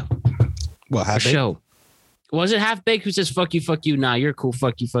movie is that? What, Half Baked? Show. Was it Half Baked who says fuck you? Nah, you're cool.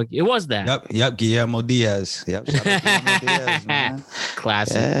 Fuck you. It was that. Yep. Guillermo Diaz. Yep. Shout out Guillermo Diaz, man.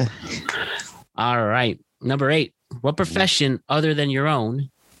 Classic. Yeah. All right. Number 8. What profession other than your own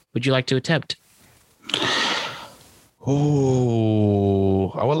would you like to attempt?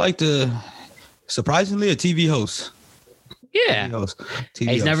 Oh, I would like to, surprisingly, a TV host. Yeah. TV host.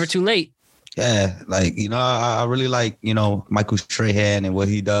 He's never too late. Yeah, like, I really like, Michael Strahan and what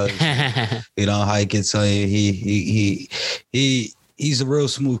he does. How he gets he's a real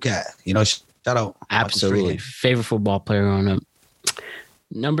smooth cat. Shout out. Absolutely. Favorite football player growing up.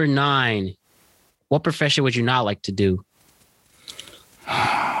 Number 9. What profession would you not like to do?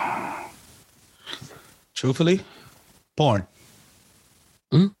 Truthfully, porn.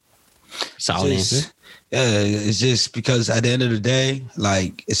 Solid answer. Yeah, it's just because at the end of the day,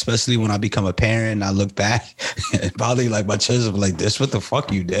 like, especially when I become a parent and I look back, and probably like my children will be like, this what the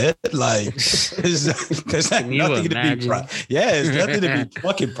fuck you did? Like, there's nothing to be proud. Yeah, it's nothing to be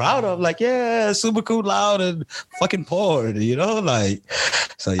fucking proud of. Like, yeah, super cool, loud, and fucking porn, you know? Like,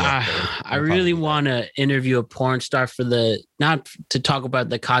 so yeah. I really want to interview a porn star for not to talk about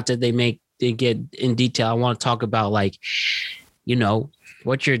the content they make, they get in detail. I want to talk about, like, you know,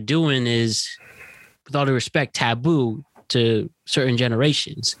 what you're doing is, with all due respect, taboo to certain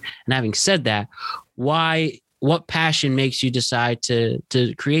generations. And having said that, what passion makes you decide to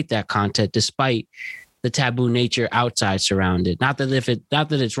create that content despite the taboo nature outside surrounded? Not that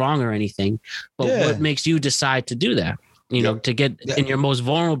it's wrong or anything, but what makes you decide to do that? You know, to get in your most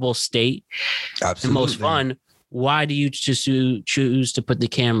vulnerable state, and most fun. Why do you choose to put the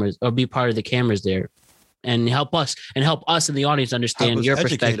cameras or be part of the cameras there? And help us in the audience understand your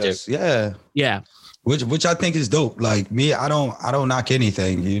perspective. Yeah. Which I think is dope. Like me, I don't knock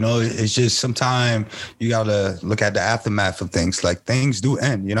anything. You know, it's just sometimes you gotta look at the aftermath of things. Like things do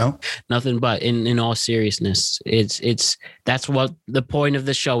end. You know, nothing but in all seriousness, it's that's what the point of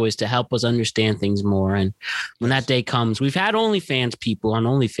the show is, to help us understand things more. And when that day comes, we've had OnlyFans people on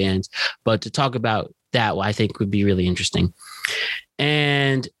OnlyFans, but to talk about that, I think would be really interesting.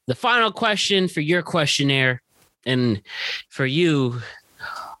 And the final question for your questionnaire, and for you,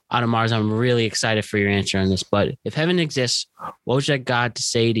 Audemars, I'm really excited for your answer on this. But if heaven exists, what would you like God to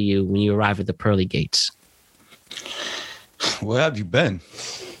say to you when you arrive at the pearly gates? Where have you been?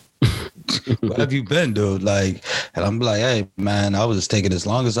 Where have you been, dude? Like, and I'm like, hey, man, I was just taking as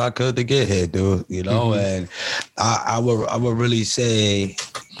long as I could to get here, dude. You know, and I would really say,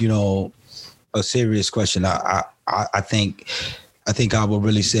 you know, a serious question. I think I would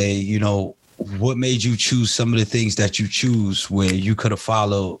really say, you know, what made you choose some of the things that you choose where you could have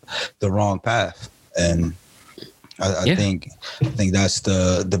followed the wrong path? And I think that's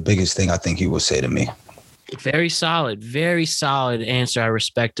the biggest thing I think he would say to me. Very solid answer. I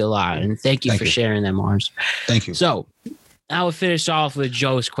respect a lot. And thank you for sharing that, Mars. Thank you. So I will finish off with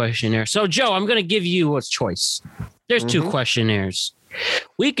Joe's questionnaire. So Joe, I'm going to give you a choice. There's 2 questionnaires.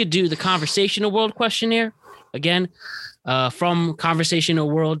 We could do the Conversational World questionnaire again, from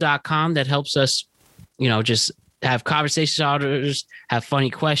conversationalworld.com, that helps us, you know, just have conversation starters, have funny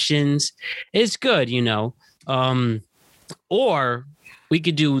questions. It's good, you know. Or we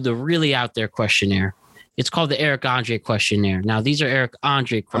could do the really out there questionnaire. It's called the Eric Andre questionnaire. Now, these are Eric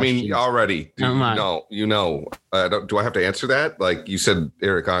Andre questions. I mean, already, do I have to answer that? Like you said,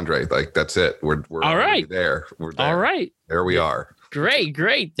 Eric Andre, like that's it. We're all right there. We're there. All right. There we are.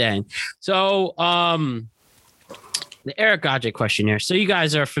 Great then. So, the Eric Andre questionnaire. So you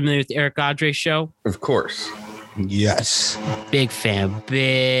guys are familiar with the Eric Andre show? Of course. Yes. Big fan.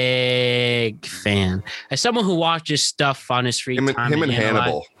 As someone who watches stuff on his free time. Him and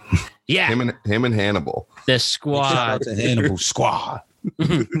Hannibal. Yeah. Him and Hannibal. The squad. Shout out to Hannibal squad.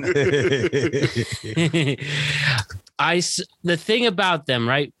 The thing about them,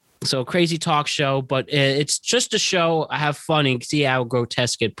 right? So crazy talk show, but it's just a show. I have fun and see how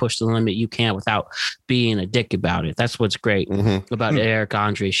grotesque it push the limit you can't without being a dick about it. That's what's great about the Eric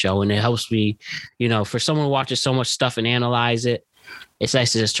Andre show. And it helps me, you know, for someone who watches so much stuff and analyze it, it's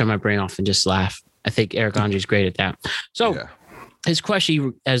nice to just turn my brain off and just laugh. I think Eric Andre is great at that. So his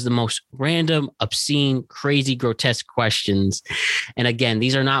question has the most random, obscene, crazy, grotesque questions. And again,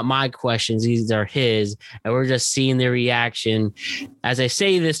 these are not my questions. These are his. And we're just seeing their reaction. As I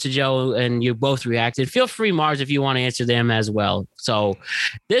say this to Joe and you both reacted, feel free, Mars, if you want to answer them as well. So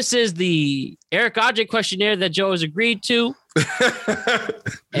this is the Eric Andre questionnaire that Joe has agreed to.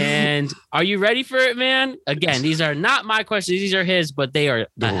 And are you ready for it, man? Again, these are not my questions. These are his, but they are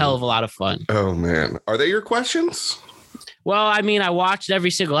a hell of a lot of fun. Oh, man. Are they your questions? Well, I mean, I watched every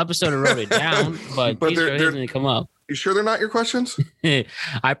single episode and wrote it down, but these are his when they come up. You sure they're not your questions?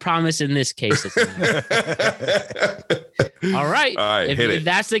 I promise in this case. It's not. All right. If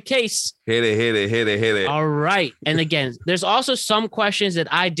that's the case. Hit it. All right. And again, there's also some questions that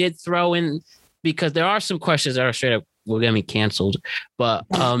I did throw in because there are some questions that are straight up will get me canceled, but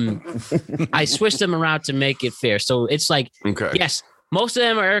I switched them around to make it fair. So it's like, yes, most of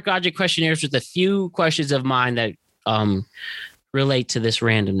them are Eric Andre questionnaires with a few questions of mine that relate to this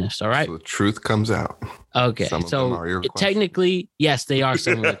randomness. All right. So the truth comes out. Okay. So technically, yes, they are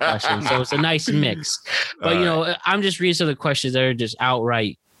some of the questions. So it's a nice mix. But, you know, I'm just reading some of the questions that are just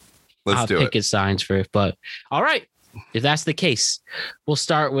outright picket signs for it. But all right. if that's the case, we'll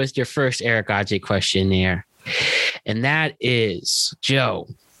start with your first Eric Ajay question there. And that is, Joe,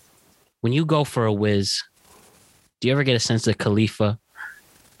 when you go for a whiz, do you ever get a sense of Khalifa?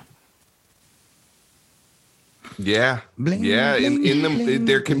 Yeah. Yeah.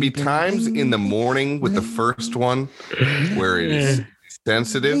 There can be times in the morning with the first one where it is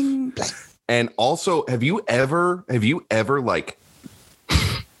sensitive. And also, have you ever like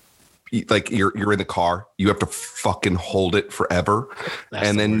you're in the car, you have to fucking hold it forever.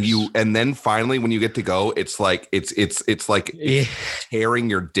 And then finally when you get to go, it's like it's like tearing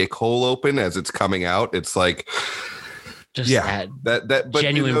your dick hole open as it's coming out. It's like just that but,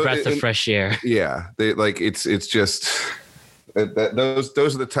 genuine breath of fresh air. Yeah, it's just those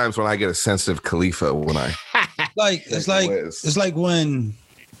are the times when I get a sensitive Khalifa when I it's like when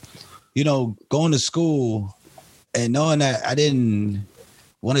going to school and knowing that I didn't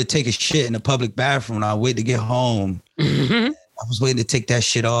want to take a shit in the public bathroom and I wait to get home. I was waiting to take that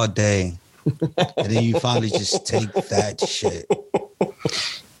shit all day. And then you finally just take that shit.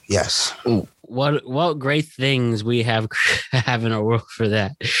 Yes. What great things we have in our world for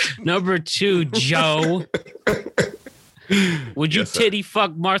that. Number 2, Joe. Would you titty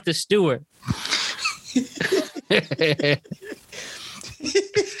fuck Martha Stewart?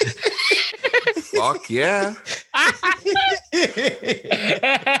 Fuck yeah. Is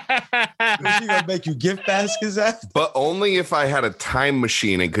she gonna make you gift baskets after? But only if I had a time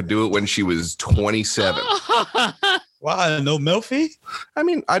machine and could do it when she was 27. Why? No Milfy? I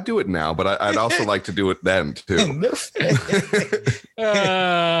mean, I'd do it now, but I'd also like to do it then too.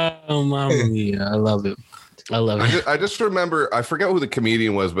 Oh, Mamma Mia. I love it. I just remember, I forget who the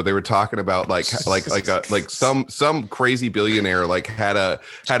comedian was, but they were talking about like some crazy billionaire had a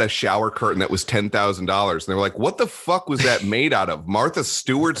shower curtain that was $10,000, and they were like, "What the fuck was that made out of? Martha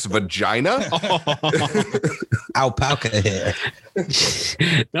Stewart's vagina?" Alpaca hair.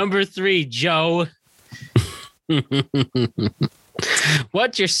 Number 3, Joe.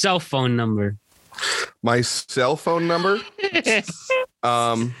 What's your cell phone number? My cell phone number?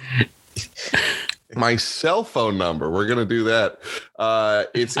 My cell phone number. We're gonna do that.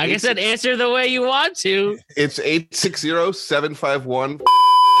 It's like I said, answer the way you want to. It's 860-751.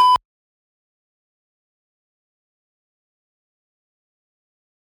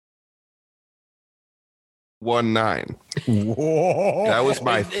 Whoa. That was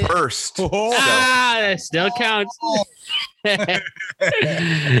my first. That still counts.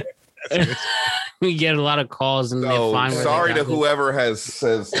 We get a lot of calls and they find. Sorry to whoever has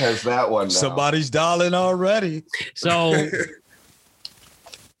that one. Now. Somebody's dialing already. So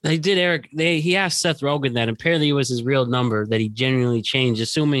they did Eric. He asked Seth Rogen that apparently it was his real number that he genuinely changed,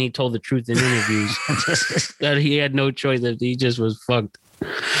 assuming he told the truth in interviews. That he had no choice, that he just was fucked.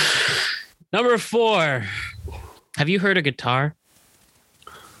 Number 4. Have you heard a guitar?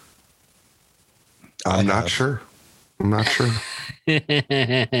 I'm not sure. I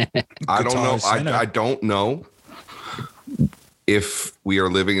don't know. I don't know if we are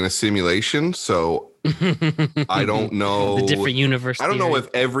living in a simulation. So I don't know the different universe. I don't know if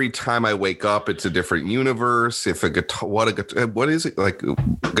every time I wake up it's a different universe. If a guitar, what is it like?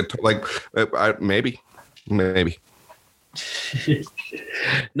 Maybe.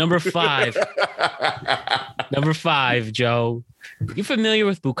 Number 5. Number 5, Joe. You familiar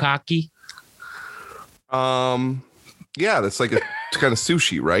with bukkake? Yeah, that's like a kind of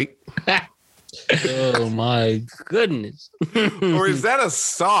sushi, right? Oh my goodness. Or is that a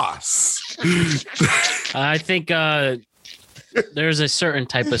sauce? I think there's a certain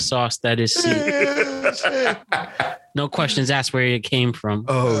type of sauce that is no questions asked where it came from.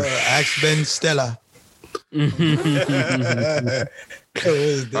 Ask Ben Stella. All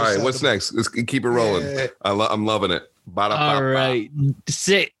right, what's next? Let's keep it rolling. I'm loving it. All right.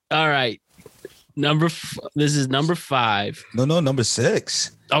 All right. This is number 5. No, number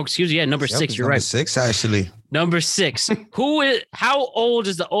 6. Oh, excuse me. Yeah, number 6. You're number right. 6, actually. Number 6. How old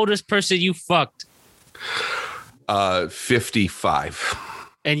is the oldest person you fucked? 55.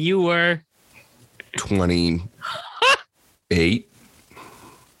 And you were 28.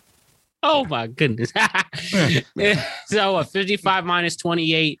 Oh my goodness. So 55 minus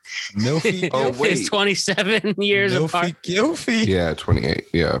 28 Milfy. Oh, wait. is 27 years apart. Gilfy. Yeah, 28.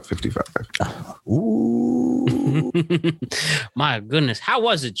 Yeah, 55. Ooh. My goodness. How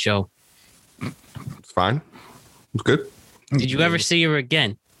was it, Joe? It's fine. It's good. Did you ever see her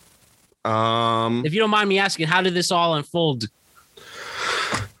again? If you don't mind me asking, how did this all unfold?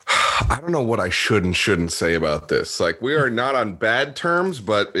 I don't know what I should and shouldn't say about this. Like, we are not on bad terms,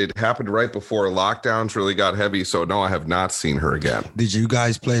 but it happened right before lockdowns really got heavy. So no, I have not seen her again. Did you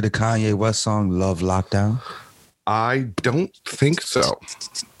guys play the Kanye West song "Love Lockdown"? I don't think so.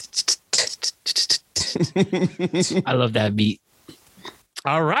 I love that beat.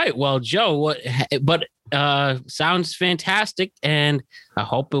 All right. Well, Joe, but sounds fantastic, and I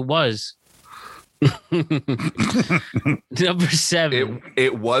hope it was. Number 7.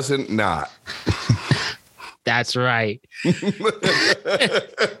 It wasn't not. That's right.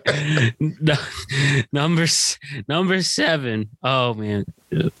 Number 7. Oh man,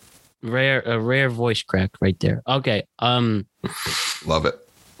 a rare voice crack right there. Okay. Love it.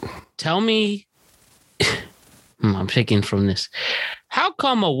 Tell me. I'm picking from this. How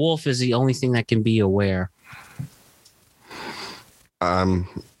come a wolf is the only thing that can be aware? I'm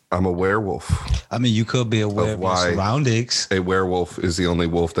a werewolf. I mean, you could be aware of your surroundings. A werewolf is the only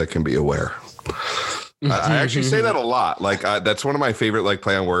wolf that can be aware. I actually say that a lot. Like that's one of my favorite like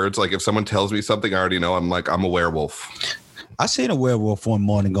play on words. Like if someone tells me something I already know, I'm like, I'm a werewolf. I seen a werewolf one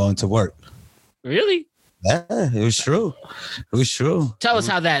morning going to work. Really? Yeah, it was true. It was true. Tell us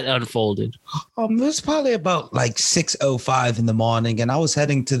how that unfolded. It was probably about like 6:05 in the morning, and I was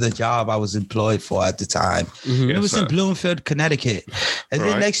heading to the job I was employed for at the time. Mm-hmm. It was in Bloomfield, Connecticut. And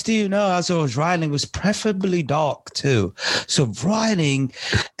then next thing you know, as I was riding, it was preferably dark too. So riding,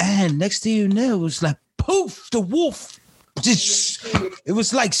 and next thing you know, it was like, poof, the wolf. It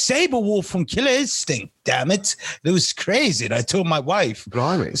was like Saber Wolf from Killer Instinct, damn it. It was crazy. And I told my wife,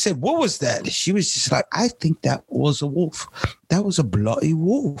 Blimey. I said, what was that? She was just like, I think that was a wolf. That was a bloody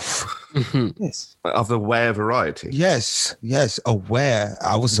wolf. Mm-hmm. Yes. Of the were variety. Yes. Aware.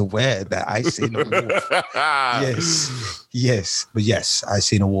 I was aware that I seen a wolf. Yes. But yes, I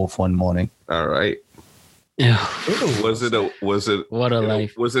seen a wolf one morning. All right. Was it what a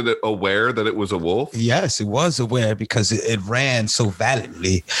life? Was it aware that it was a wolf? Yes, it was aware because it ran so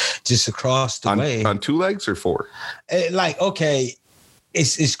valiantly just across the way. On 2 legs or 4?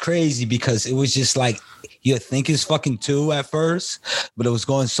 It's crazy because it was just like you think it's fucking 2 at first, but it was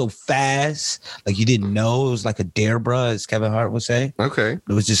going so fast, like you didn't know. It was like a dare, bruh, as Kevin Hart would say. Okay.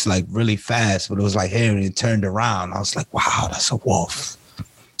 It was just like really fast, but it was like here and it turned around. I was like, wow, that's a wolf.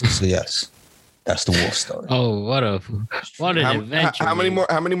 So yes. That's the wolf story. Oh, what an adventure! How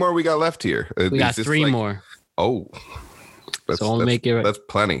many more we got left here? We got 3 more. Oh, make it right. That's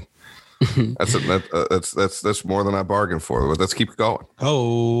plenty. That's more than I bargained for. But let's keep going.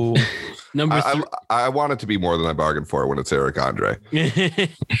 Oh, Number 3. I want it to be more than I bargained for when it's Eric Andre.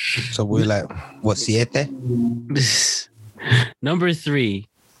 So we're like, what, 7? Number 3.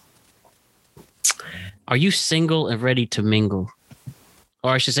 Are you single and ready to mingle?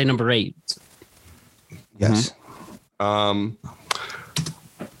 Or I should say number 8. Yes. I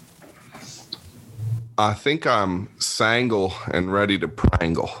think I'm single and ready to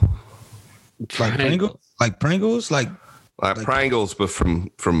prangle. Like Pringles? Like Pringles? Like Prangles, but from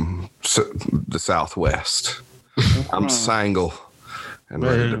the Southwest. I'm single and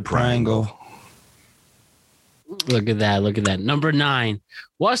ready to prangle. Look at that. Number 9.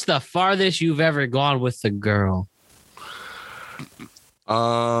 What's the farthest you've ever gone with a girl?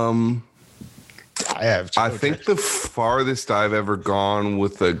 I think the farthest I've ever gone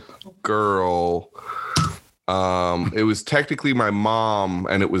with a girl, it was technically my mom,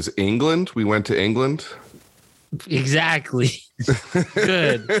 and it was England. We went to England. Exactly.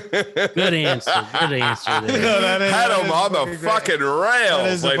 Good answer. There. Had him on the fucking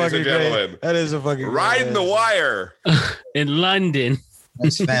rails, ladies and gentlemen. That is a fucking riding the wire in London.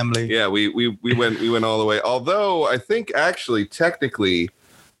 That's family. Yeah, we went all the way. Although I think actually technically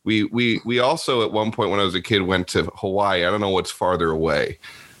we also at one point when I was a kid went to Hawaii. I don't know what's farther away.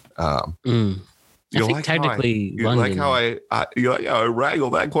 I think like technically London. Like how I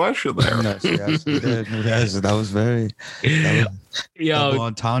wrangled that question there. Yes, we did. That was very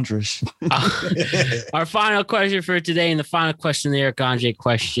entendres. Our final question for today, and the final question, the Eric Andre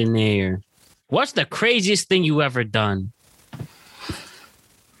questionnaire. What's the craziest thing you ever done?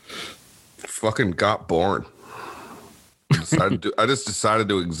 Fucking got born. I just decided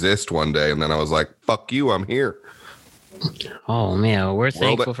to exist one day, and then I was like, "Fuck you, I'm here." Oh man, we're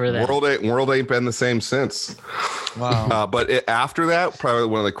thankful for that. World ain't been the same since. Wow. But after that, probably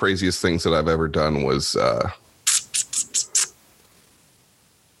one of the craziest things that I've ever done was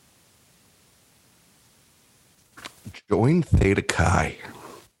join Theta Chi.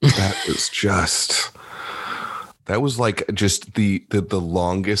 That was like just the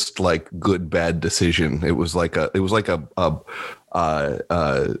longest like good bad decision. It was like a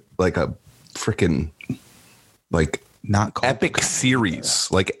freaking like not epic series,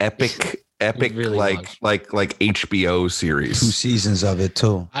 like epic really like HBO series. 2 seasons of it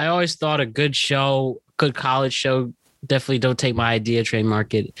too. I always thought a good college show Definitely don't take my idea,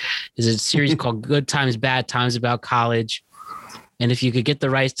 trademark it. Is a series called Good Times, Bad Times about college. And if you could get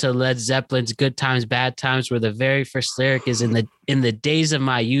the rights to Led Zeppelin's Good Times, Bad Times, where the very first lyric is in the days of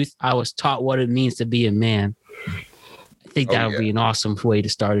my youth, I was taught what it means to be a man. I think that would be an awesome way to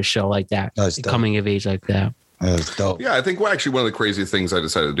start a show like that. That's dope. Coming of age like that. That's dope. Yeah, I think actually one of the craziest things I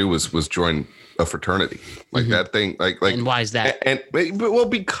decided to do was join a fraternity. Like that thing, like And why is that? And well,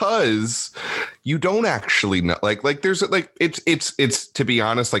 because you don't actually know, like there's like it's to be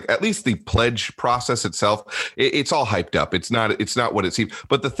honest, like at least the pledge process itself, it's all hyped up. It's not what it seems.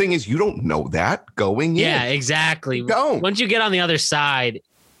 But the thing is, you don't know that going in. Yeah, exactly. You don't. Once you get on the other side,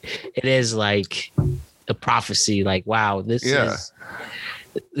 it is like a prophecy. Like, wow, this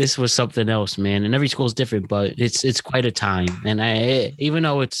was something else, man. And every school is different, but it's quite a time. And even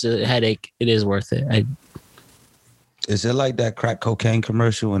though it's a headache, it is worth it. Is it like that crack cocaine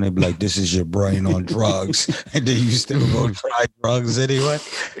commercial when they be like, "This is your brain on drugs," and then you still go try drugs anyway?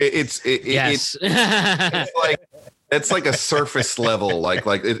 Yes. It's like a surface level,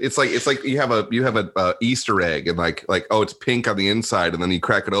 it's like you have a Easter egg and like oh, it's pink on the inside, and then you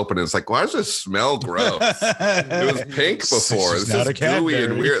crack it open and it's like, why does this smell gross? It was pink before. It's not just a gooey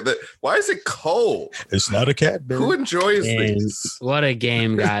and weird. Why is it cold? It's not a cat. Who enjoys And these? what a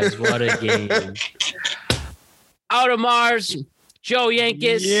game, guys! What a game! Out of Mars, Joe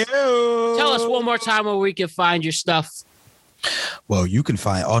Yankees. Tell us one more time where we can find your stuff. Well, you can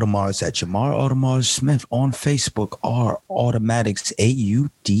find Audemars at Jamar Audemars Smith on Facebook or Automatics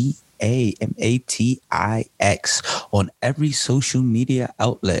AUDAMATIX on every social media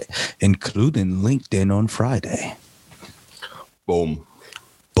outlet, including LinkedIn on Friday. Boom.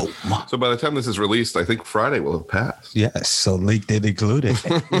 Boom. So by the time this is released, I think Friday will have passed. Yes, so LinkedIn included.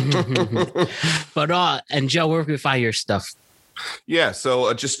 But and Joe, where can we find your stuff? Yeah,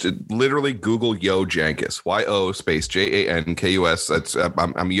 so just literally Google Yo Jankus, YO space JANKUS. That's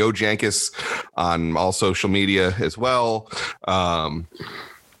I'm Yo Jankus on all social media as well. My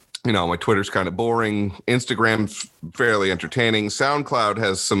Twitter's kind of boring. Instagram's fairly entertaining. SoundCloud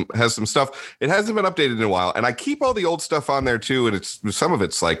has some stuff. It hasn't been updated in a while, and I keep all the old stuff on there too. And some of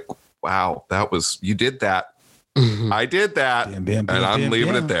it's like, wow, you did that. I did that, and I'm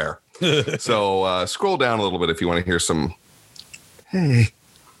leaving it there. So scroll down a little bit if you want to hear some. Hey,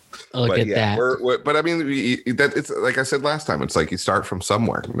 Look at that. But I mean, it's like I said last time. It's like you start from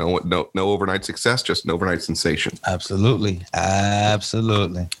somewhere. No overnight success, just an overnight sensation. Absolutely.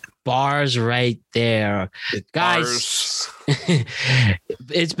 Bars right there. Guys,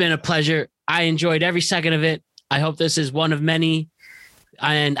 it's been a pleasure. I enjoyed every second of it. I hope this is one of many.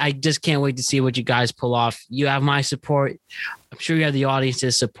 And I just can't wait to see what you guys pull off. You have my support. I'm sure you have the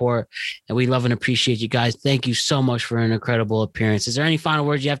audience's support. And we love and appreciate you guys. Thank you so much for an incredible appearance. Is there any final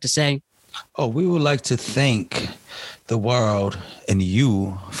words you have to say? Oh, we would like to thank the world and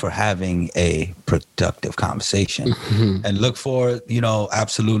you for having a productive conversation and look forward,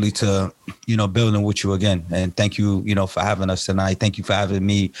 absolutely to, building with you again. And thank you, for having us tonight. Thank you for having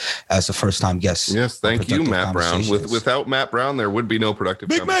me as a first time guest. Yes. Thank you, Matt Brown. Without Matt Brown, there would be no productive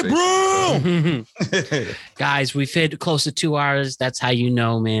Big Matt Brown. Guys, we've hit close to 2 hours. That's how you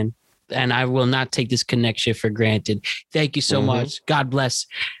know, man. And I will not take this connection for granted. Thank you so much. God bless.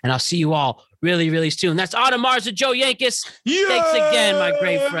 And I'll see you all really, really soon. That's Audemars and Joe Yankees. Yeah! Thanks again, my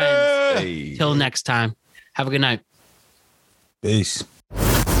great friends. Hey. Till next time. Have a good night. Peace.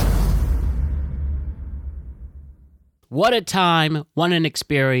 What a time, what an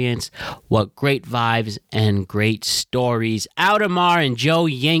experience, what great vibes and great stories. Audemars and Joe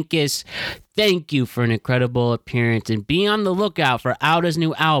Yankees, thank you for an incredible appearance, and be on the lookout for Auda's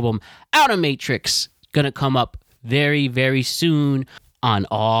new album, Auda Matrix. Gonna come up very, very soon on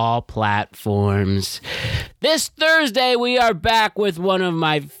all platforms. This Thursday, we are back with one of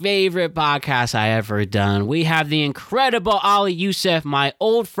my favorite podcasts I ever done. We have the incredible Ali Youssef, my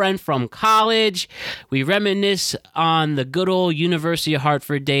old friend from college. We reminisce on the good old University of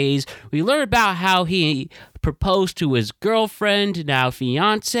Hartford days. We learn about how he proposed to his girlfriend, now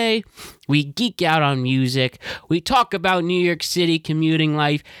fiance. We geek out on music. We talk about New York City commuting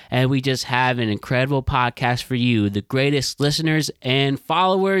life, and we just have an incredible podcast for you, the greatest listeners and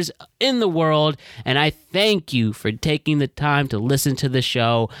followers in the world. And I thank you for taking the time to listen to the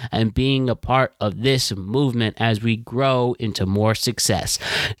show and being a part of this movement as we grow into more success.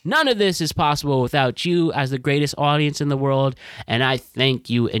 None of this is possible without you as the greatest audience in the world, and I thank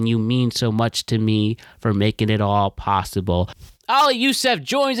you, and you mean so much to me for making it all possible. Ali Youssef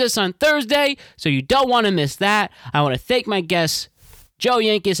joins us on Thursday, so you don't want to miss that. I want to thank my guests, Joe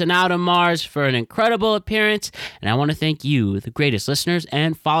Yankees and Out of Mars for an incredible appearance. And I want to thank you, the greatest listeners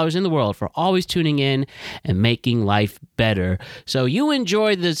and followers in the world, for always tuning in and making life better. So you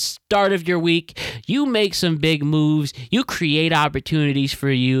enjoy the start of your week. You make some big moves. You create opportunities for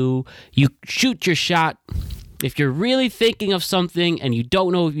you. You shoot your shot. If you're really thinking of something and you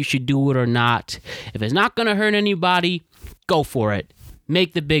don't know if you should do it or not, if it's not going to hurt anybody, go for it.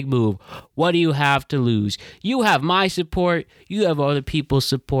 Make the big move. What do you have to lose? You have my support. You have other people's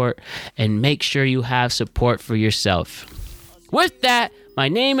support. And make sure you have support for yourself. With that, my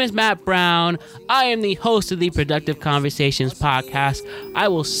name is Matt Brown. I am the host of the Productive Conversations podcast. I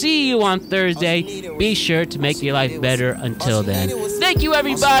will see you on Thursday. Be sure to make your life better until then. Thank you,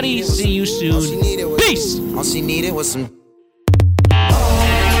 everybody. See you soon. Peace. All she needed was some